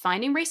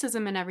finding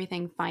racism and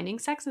everything, finding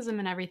sexism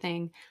and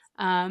everything,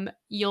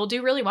 you'll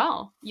do really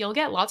well. You'll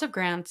get lots of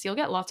grants, you'll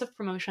get lots of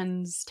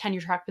promotions,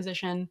 tenure track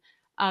position.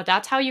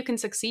 That's how you can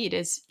succeed,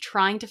 is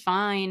trying to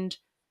find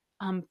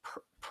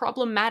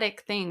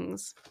problematic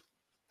things.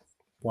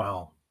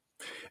 Wow.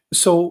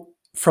 So,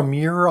 from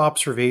your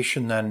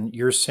observation, then,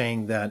 you're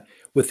saying that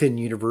within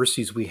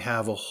universities, we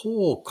have a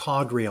whole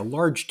cadre, a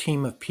large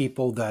team of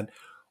people that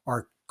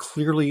are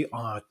clearly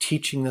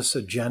teaching this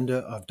agenda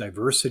of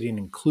diversity and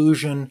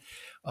inclusion.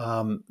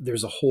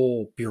 There's a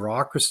whole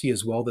bureaucracy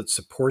as well that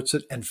supports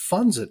it and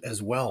funds it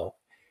as well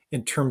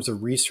in terms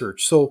of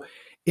research. So,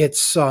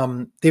 it's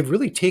they've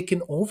really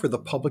taken over the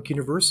public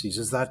universities.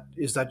 Is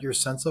that your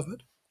sense of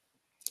it?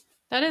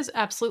 That is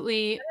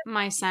absolutely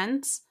my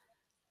sense.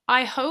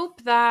 I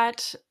hope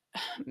that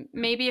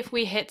maybe if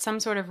we hit some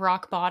sort of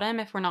rock bottom,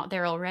 if we're not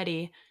there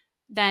already,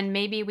 then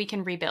maybe we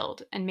can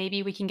rebuild and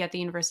maybe we can get the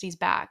universities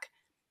back.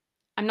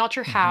 I'm not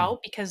sure Hmm. how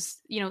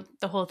because,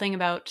 the whole thing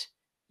about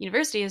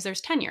university is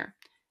there's tenure.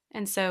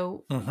 And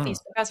so Hmm.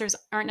 these professors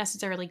aren't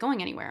necessarily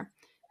going anywhere.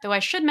 Though I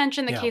should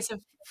mention the Yeah, case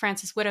of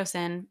Frances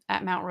Widdowson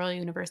at Mount Royal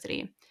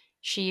University.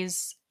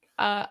 She's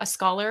a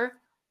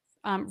scholar,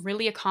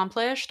 really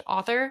accomplished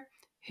author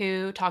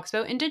who talks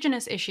about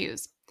Indigenous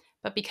issues.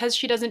 But because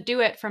she doesn't do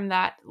it from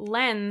that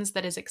lens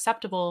that is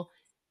acceptable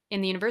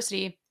in the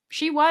university,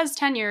 she was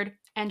tenured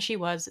and she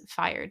was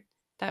fired.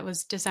 That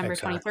was December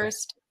exactly.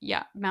 21st.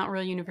 Yeah, Mount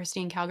Royal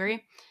University in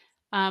Calgary.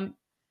 Um,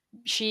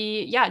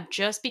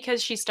 just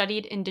because she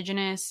studied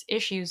Indigenous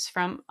issues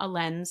from a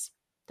lens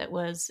that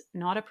was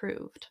not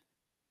approved.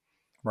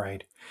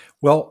 Right.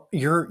 Well,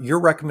 your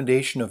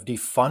recommendation of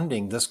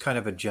defunding this kind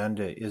of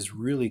agenda is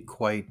really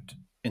quite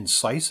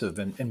incisive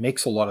and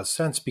makes a lot of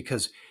sense,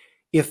 because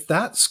if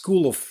that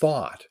school of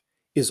thought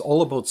is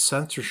all about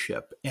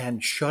censorship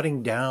and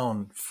shutting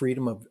down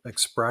freedom of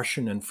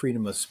expression and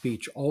freedom of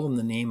speech, all in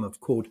the name of,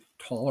 quote,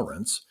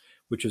 tolerance,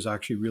 which is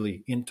actually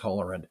really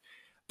intolerant,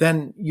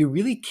 then you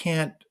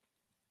can't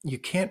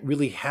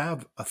really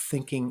have a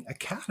thinking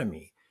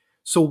academy.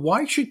 So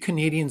why should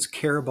Canadians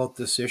care about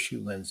this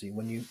issue, Lindsay?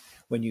 When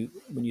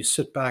you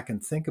sit back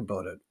and think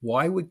about it,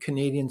 why would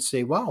Canadians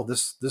say, "Wow,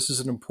 this is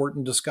an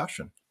important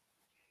discussion"?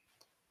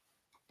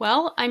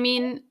 Well, I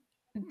mean,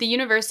 the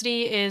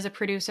university is a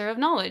producer of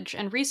knowledge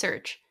and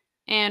research,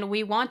 and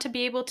we want to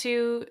be able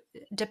to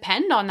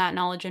depend on that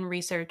knowledge and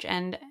research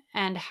and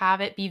have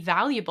it be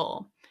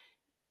valuable.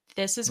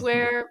 This is Hmm.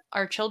 where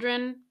our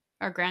children,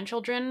 our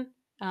grandchildren,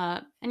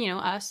 and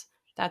us,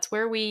 that's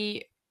where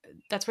we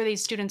that's where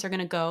these students are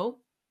going to go.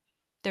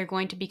 They're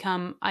going to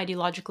become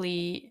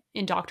ideologically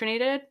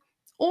indoctrinated,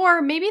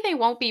 or maybe they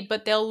won't be,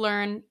 but they'll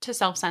learn to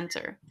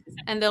self-censor,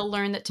 and they'll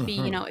learn that to be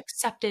Hmm.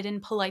 accepted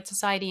in polite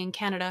society in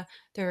Canada,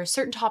 there are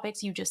certain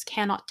topics you just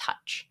cannot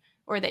touch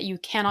or that you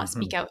cannot Hmm.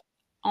 speak out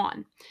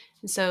on.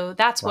 And so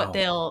that's what Wow.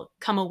 they'll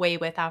come away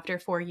with after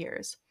 4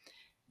 years.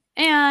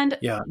 And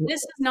Yeah.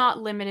 this is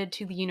not limited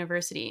to the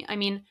university. I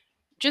mean,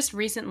 just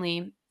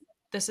recently,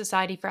 the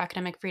Society for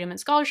Academic Freedom and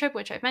Scholarship,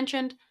 which I've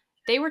mentioned,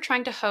 they were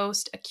trying to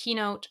host a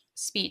keynote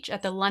speech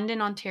at the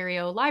London,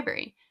 Ontario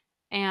Library.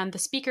 And the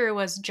speaker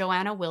was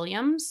Joanna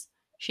Williams.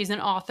 She's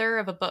an author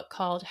of a book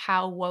called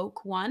How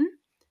Woke Won.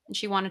 And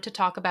she wanted to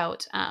talk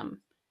about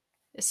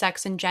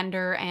sex and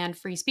gender and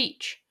free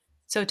speech.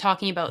 So,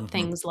 talking about Hmm.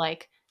 things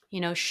like,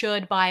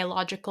 should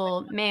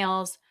biological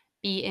males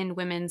be in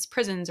women's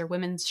prisons or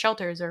women's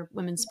shelters or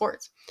women's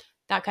sports,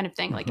 that kind of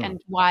thing. Like, Hmm.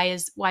 and why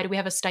do we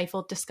have a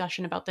stifled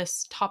discussion about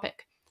this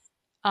topic?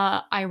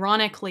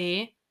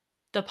 Ironically,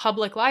 the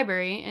public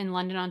library in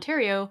London,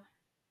 Ontario,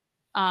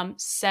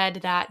 said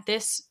that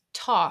this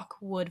talk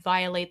would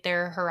violate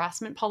their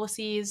harassment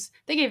policies.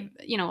 They gave,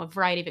 a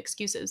variety of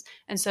excuses.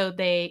 And so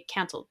they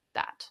canceled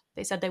that.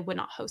 They said they would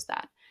not host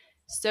that.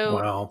 So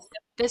Wow.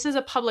 this is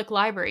a public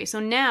library.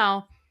 So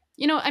now,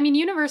 I mean,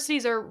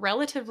 universities are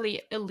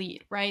relatively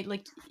elite, right?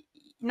 Like,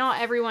 not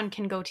everyone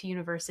can go to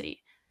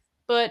university,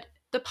 but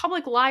the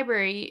public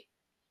library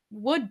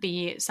would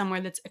be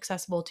somewhere that's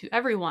accessible to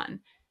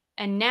everyone.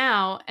 And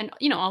now, and,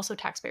 also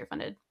taxpayer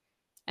funded.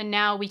 And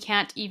now we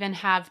can't even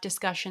have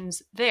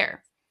discussions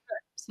there.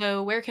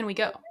 So where can we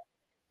go?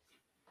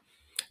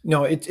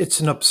 No, it's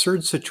an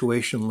absurd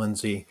situation,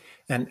 Lindsay,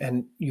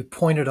 and you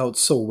pointed out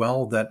so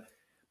well that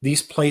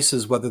these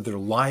places, whether they're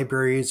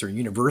libraries or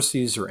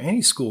universities or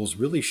any schools,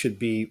 really should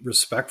be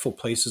respectful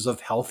places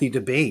of healthy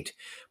debate,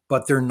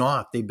 but they're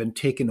not. They've been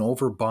taken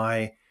over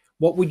by,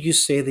 what would you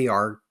say they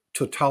are?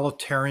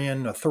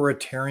 Totalitarian,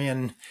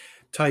 authoritarian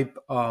type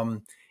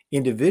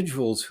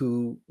individuals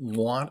who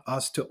want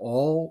us to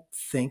all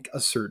think a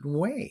certain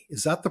way.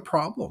 Is that the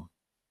problem?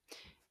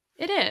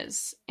 It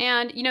is.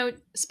 And,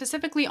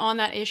 specifically on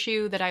that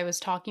issue that I was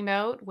talking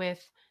about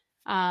with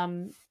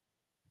um,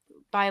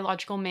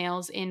 biological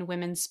males in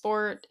women's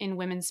sport, in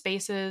women's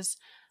spaces,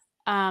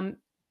 um,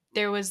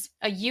 there was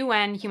a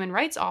UN Human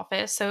Rights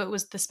Office. So it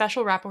was the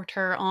special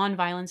rapporteur on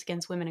violence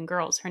against women and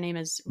girls. Her name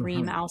is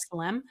Reem Hmm. Al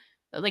Salem,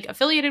 like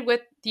affiliated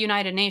with the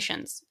United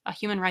Nations, a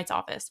human rights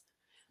office.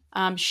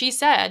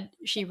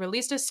 She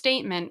released a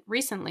statement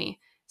recently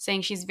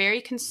saying she's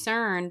very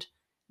concerned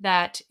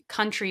that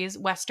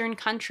Western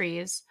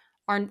countries,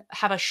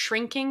 have a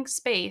shrinking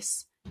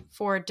space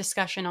for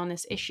discussion on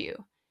this issue.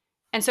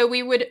 And so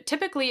we would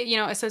typically,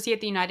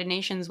 associate the United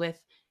Nations with,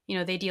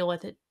 they deal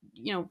with it,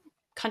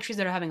 countries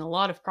that are having a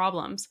lot of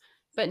problems.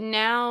 But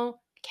now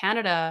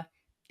Canada,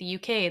 the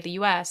UK, the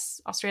US,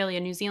 Australia,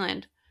 New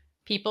Zealand,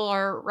 people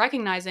are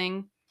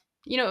recognizing,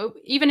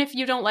 even if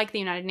you don't like the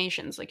United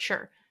Nations, like,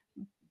 sure,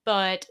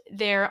 but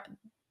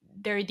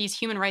these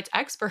human rights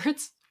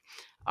experts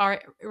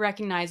are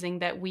recognizing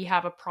that we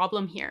have a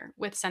problem here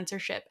with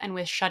censorship and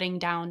with shutting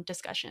down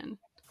discussion.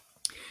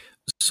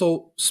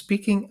 So,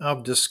 speaking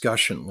of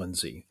discussion,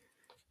 Lindsay,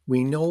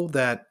 we know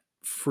that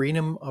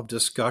freedom of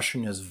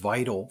discussion is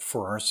vital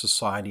for our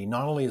society.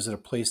 Not only is it a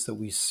place that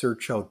we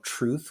search out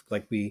truth,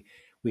 like we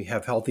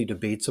have healthy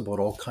debates about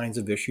all kinds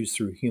of issues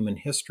through human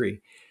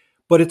history,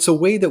 but it's a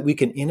way that we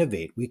can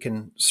innovate. We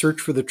can search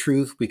for the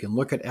truth, we can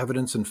look at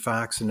evidence and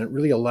facts, and it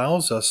really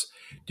allows us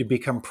to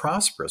become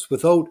prosperous.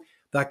 Without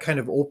that kind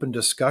of open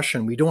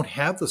discussion, we don't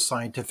have the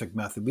scientific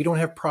method, we don't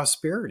have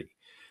prosperity.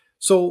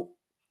 So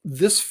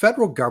this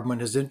federal government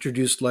has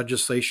introduced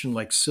legislation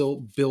like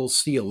Bill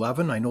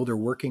C-11. I know they're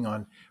working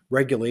on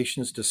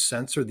regulations to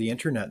censor the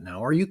internet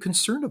now. Are you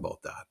concerned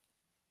about that?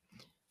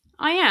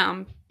 I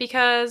am,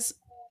 because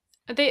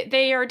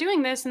they are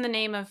doing this in the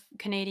name of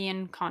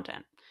Canadian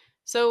content.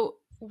 So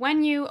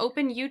when you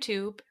open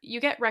YouTube,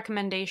 you get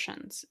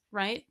recommendations,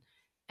 right?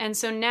 And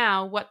so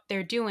now what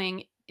they're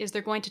doing is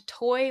they're going to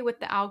toy with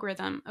the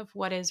algorithm of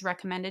what is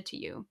recommended to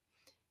you.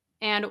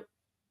 And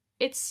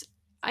it's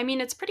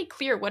it's pretty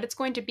clear what it's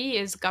going to be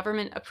is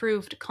government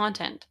approved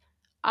content.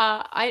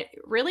 I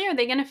really, are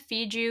they going to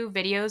feed you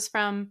videos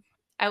from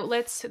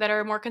outlets that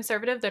are more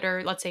conservative that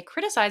are, let's say,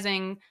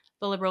 criticizing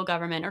the Liberal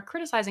government or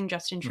criticizing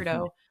Justin Hmm.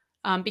 Trudeau,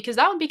 because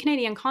that would be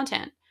Canadian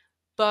content.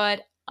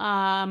 But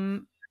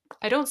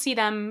I don't see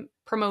them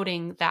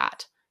promoting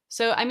that.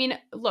 So, I mean,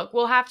 look,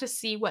 we'll have to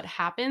see what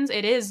happens.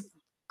 It is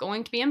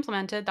going to be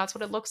implemented. That's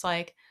what it looks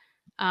like.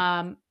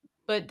 Um,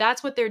 but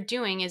that's what they're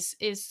doing is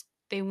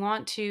they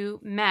want to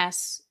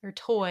mess or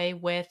toy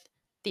with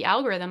the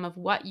algorithm of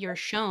what you're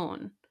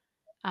shown,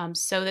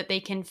 so that they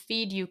can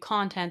feed you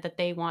content that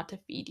they want to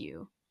feed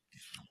you.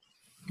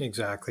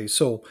 Exactly.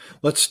 So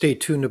let's stay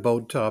tuned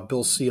about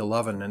Bill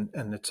C-11,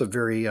 and it's a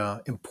very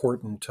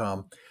important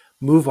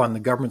move on the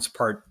government's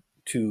part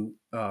to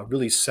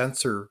really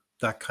censor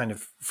that kind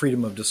of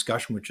freedom of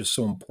discussion, which is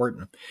so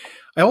important.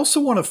 I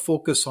also want to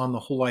focus on the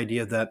whole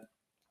idea that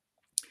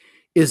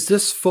is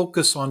this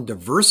focus on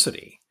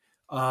diversity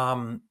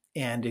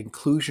and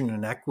inclusion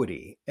and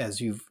equity, as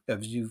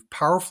you've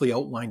powerfully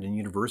outlined in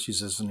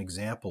universities as an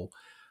example,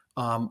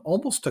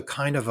 almost a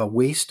kind of a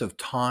waste of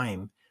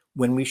time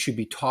when we should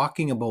be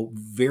talking about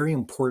very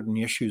important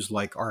issues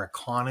like our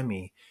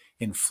economy,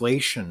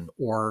 inflation,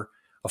 or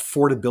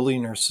affordability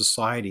in our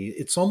society.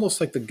 It's almost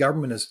like the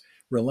government is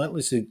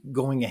relentlessly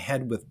going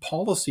ahead with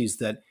policies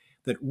that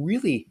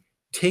really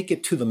take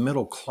it to the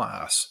middle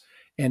class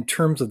in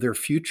terms of their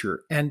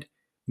future. And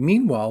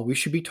meanwhile, we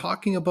should be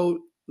talking about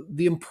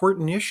the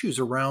important issues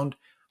around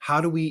how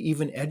do we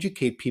even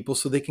educate people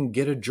so they can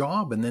get a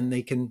job and then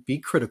they can be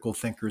critical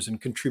thinkers and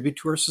contribute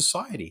to our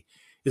society.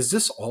 Is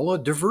this all a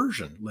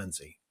diversion,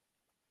 Lindsay?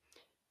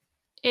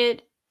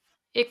 It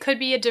it could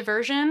be a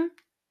diversion.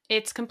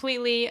 It's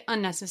completely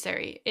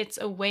unnecessary. It's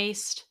a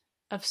waste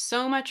of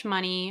so much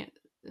money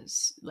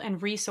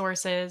and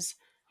resources.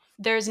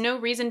 There's no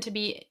reason to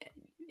be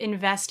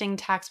investing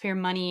taxpayer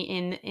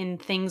money in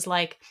things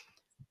like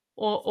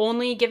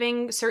only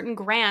giving certain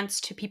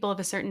grants to people of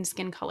a certain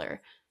skin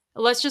color.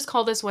 Let's just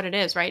call this what it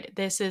is, right?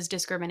 This is Hmm.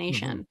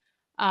 discrimination.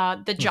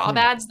 The job Hmm.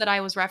 ads that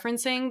I was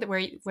referencing,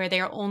 where they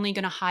are only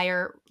going to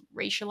hire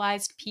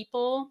racialized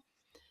people,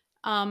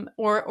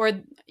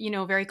 or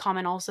very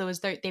common also is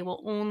that they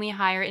will only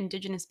hire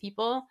Indigenous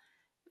people.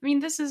 I mean,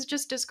 this is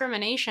just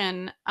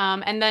discrimination.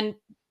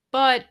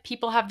 But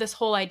people have this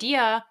whole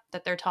idea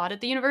that they're taught at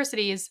the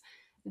universities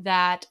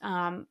that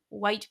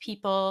white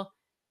people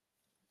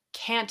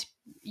can't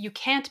you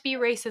can't be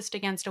racist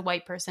against a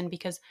white person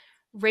because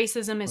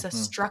racism is a Hmm.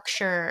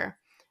 structure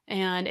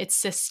and it's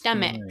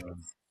systemic.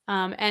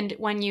 Hmm. And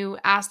when you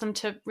ask them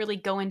to really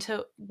go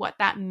into what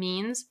that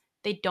means,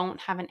 they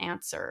don't have an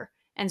answer.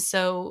 And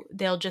so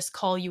they'll just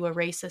call you a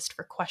racist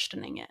for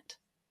questioning it.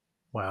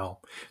 Wow.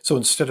 So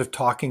instead of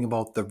talking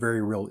about the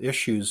very real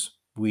issues,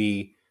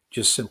 we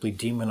just simply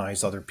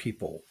demonize other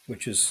people,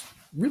 which is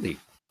really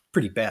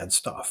pretty bad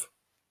stuff.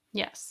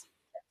 Yes.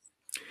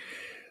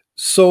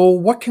 So,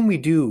 what can we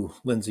do,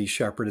 Lindsay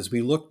Shepherd, as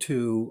we look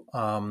to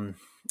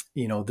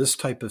this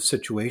type of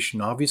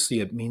situation? Obviously,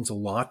 it means a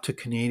lot to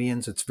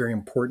Canadians. It's very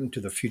important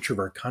to the future of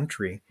our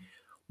country.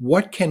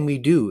 What can we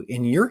do?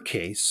 In your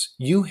case,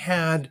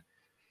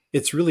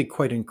 it's really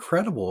quite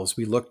incredible as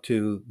we look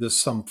to this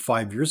some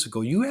 5 years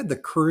ago. You had the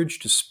courage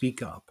to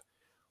speak up.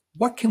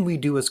 What can we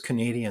do as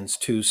Canadians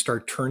to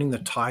start turning the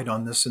tide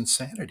on this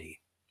insanity?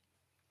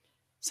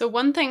 So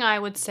one thing I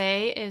would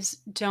say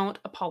is don't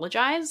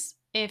apologize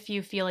if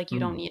you feel like you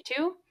don't Mm. need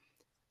to.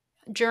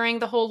 During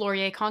the whole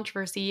Laurier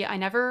controversy, I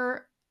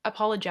never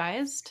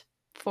apologized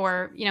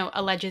for,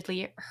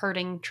 allegedly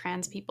hurting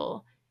trans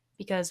people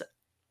because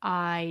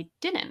I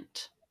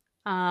didn't.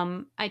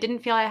 I didn't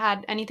feel I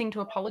had anything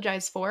to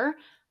apologize for.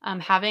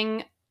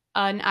 Having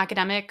an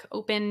academic,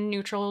 open,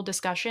 neutral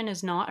discussion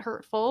is not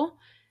hurtful.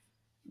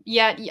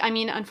 Yet, I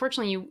mean,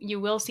 unfortunately, you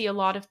will see a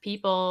lot of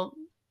people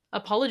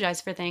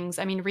apologize for things.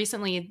 I mean,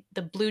 recently,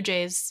 the Blue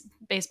Jays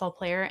baseball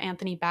player,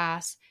 Anthony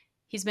Bass,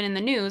 he's been in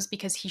the news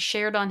because he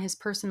shared on his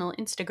personal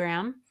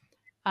Instagram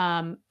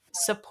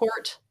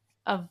support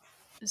of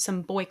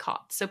some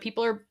boycotts. So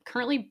people are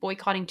currently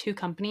boycotting two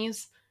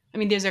companies. I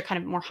mean, these are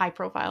kind of more high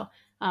profile.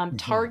 Hmm.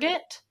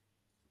 Target,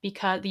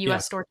 because the US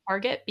Yes. store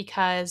Target,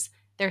 because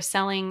they're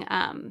selling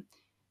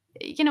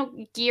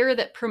gear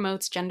that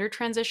promotes gender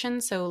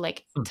transition, so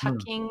like Hmm.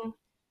 tucking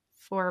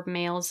for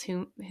males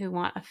who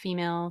want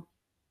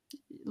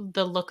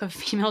the look of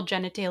female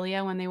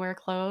genitalia when they wear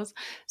clothes,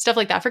 stuff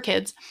like that for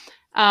kids.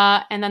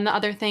 And then the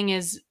other thing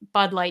is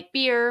Bud Light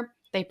beer.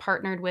 They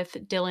partnered with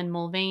Dylan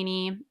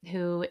Mulvaney,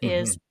 who Hmm.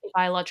 is a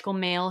biological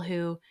male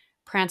who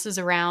prances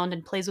around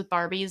and plays with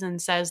Barbies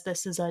and says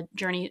this is a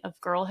journey of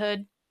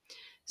girlhood.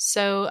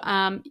 So,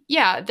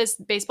 yeah, this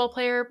baseball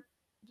player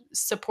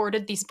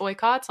supported these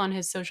boycotts on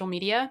his social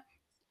media,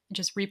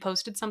 just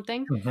reposted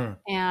something, Hmm.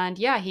 and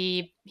yeah,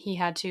 he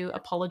had to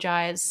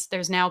apologize.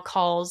 There's now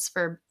calls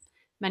for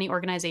many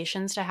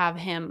organizations to have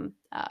him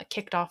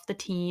kicked off the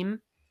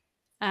team,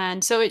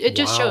 and so it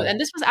just showed. Wow. And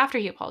this was after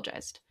he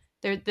apologized.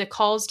 The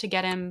calls to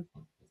get him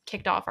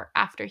kicked off are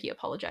after he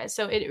apologized,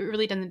 so it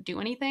really doesn't do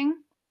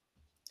anything.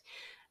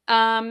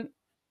 Um,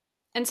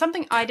 and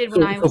something I did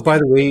when So, I so was by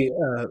in the way,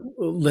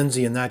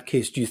 Lindsay, in that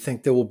case, do you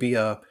think there will be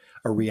a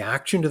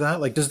reaction to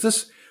that? Like, does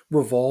this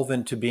revolve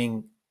into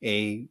being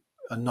a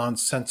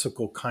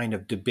nonsensical kind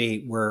of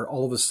debate where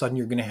all of a sudden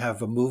you're going to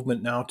have a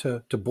movement now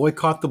to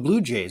boycott the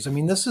Blue Jays. I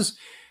mean, this is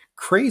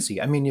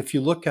crazy. I mean, if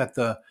you look at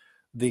a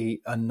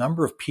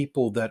number of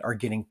people that are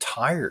getting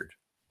tired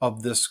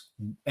of this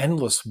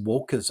endless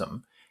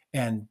wokeism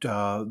and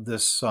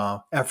this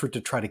effort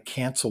to try to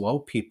cancel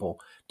out people,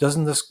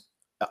 doesn't this,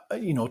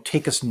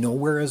 take us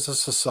nowhere as a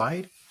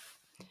society?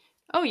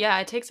 Oh yeah,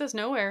 it takes us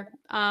nowhere.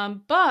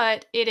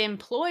 But it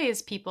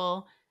employs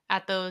people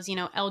at those,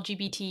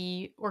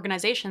 LGBT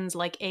organizations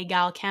like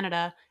AGAL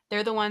Canada.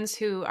 They're the ones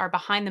who are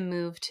behind the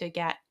move to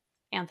get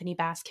Anthony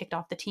Bass kicked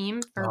off the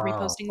team for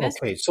reposting this.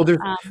 Okay. So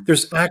Um,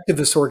 there's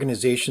activist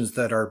organizations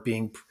that are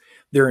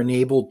they're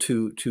enabled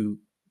to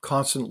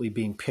constantly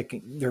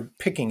they're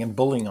picking and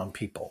bullying on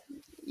people.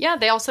 yeah,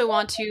 they also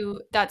want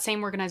to, that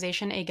same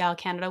organization, AGAL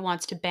Canada,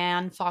 wants to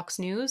ban Fox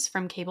News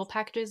from cable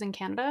packages in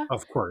Canada.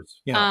 Of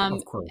course. Yeah, Um,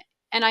 of course.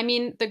 and I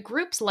mean, the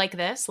groups like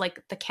this,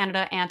 like the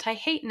Canada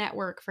Anti-Hate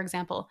Network, for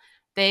example,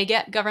 they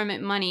get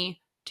government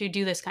money to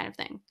do this kind of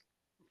thing.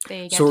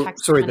 They get So,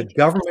 tax sorry, money the to do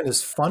this. government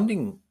is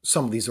funding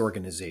some of these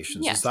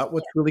organizations. Is Yes. that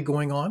what's really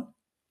going on?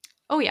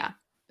 Oh, yeah.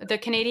 The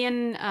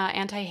Canadian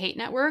Anti-Hate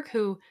Network,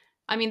 who,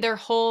 I mean, their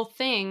whole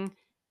thing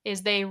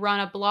is they run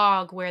a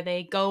blog where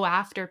they go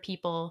after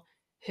people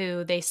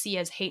who they see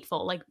as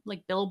hateful,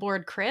 like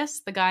Billboard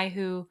Chris, the guy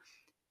who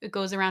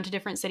goes around to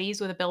different cities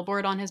with a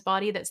billboard on his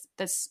body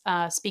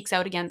that speaks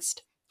out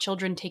against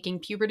children taking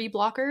puberty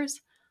blockers.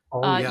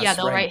 Oh, Yeah, yes,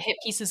 they'll right. write hit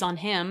pieces on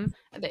him,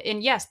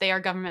 and yes, they are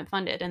government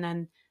funded, and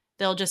then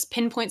they'll just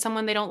pinpoint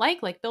someone they don't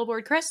like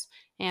Billboard Chris,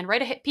 and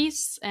write a hit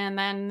piece, and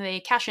then they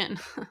cash in.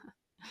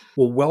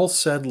 Well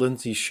said,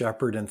 Lindsay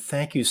Shepherd, and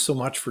thank you so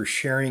much for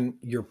sharing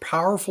your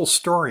powerful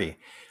story,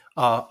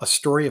 a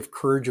story of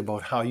courage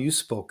about how you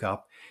spoke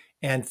up.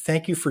 And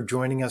thank you for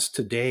joining us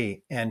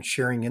today and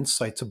sharing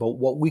insights about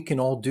what we can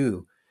all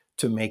do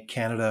to make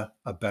Canada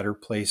a better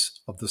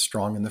place of the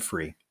strong and the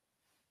free.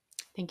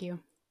 Thank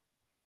you.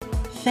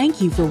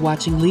 Thank you for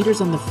watching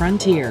Leaders on the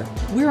Frontier.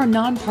 We're a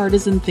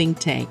nonpartisan think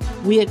tank.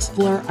 We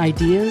explore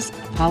ideas,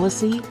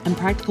 policy, and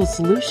practical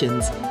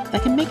solutions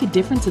that can make a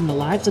difference in the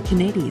lives of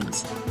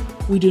Canadians.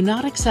 We do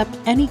not accept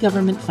any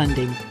government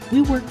funding.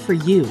 We work for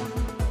you.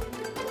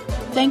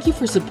 Thank you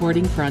for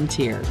supporting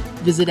Frontier.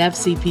 Visit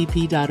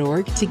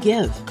fcpp.org to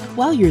give.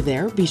 While you're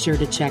there, be sure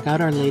to check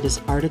out our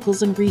latest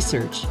articles and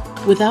research.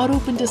 Without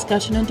open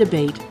discussion and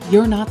debate,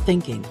 you're not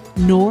thinking,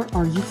 nor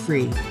are you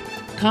free.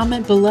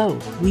 Comment below.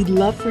 We'd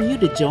love for you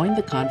to join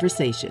the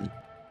conversation.